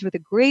knowledge with a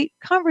great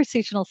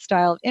conversational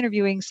style of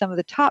interviewing some of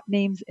the top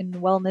names in the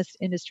wellness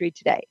industry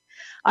today.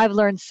 I've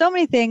learned so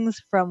many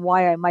things, from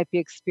why I might be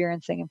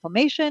experiencing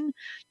inflammation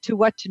to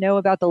what to know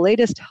about the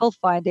latest health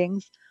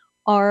findings,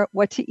 or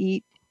what to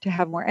eat to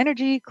have more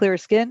energy, clearer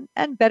skin,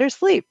 and better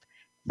sleep.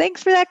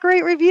 Thanks for that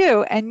great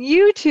review. And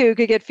you too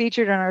could get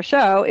featured on our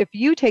show if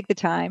you take the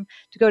time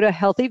to go to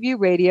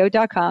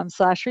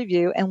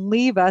healthyviewradio.com/review and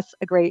leave us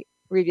a great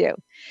review.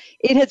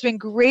 It has been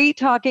great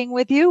talking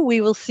with you.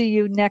 We will see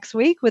you next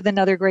week with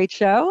another great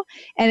show.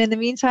 And in the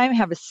meantime,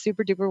 have a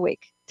super duper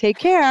week. Take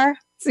care.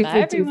 Super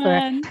Bye, duper.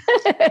 everyone.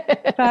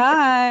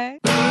 Bye.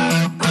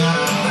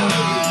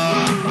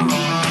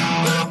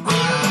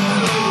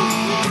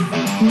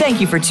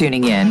 Thank you for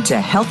tuning in to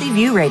Healthy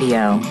View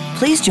Radio.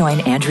 Please join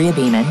Andrea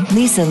Beeman,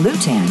 Lisa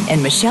Lutan,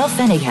 and Michelle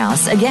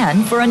Fennighaus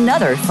again for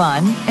another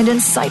fun and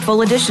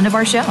insightful edition of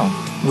our show.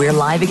 We're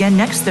live again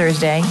next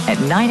Thursday at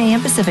 9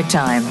 a.m. Pacific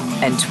Time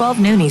and 12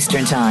 noon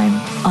Eastern Time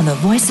on the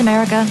Voice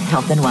America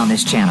Health and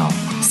Wellness Channel.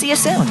 See you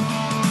soon.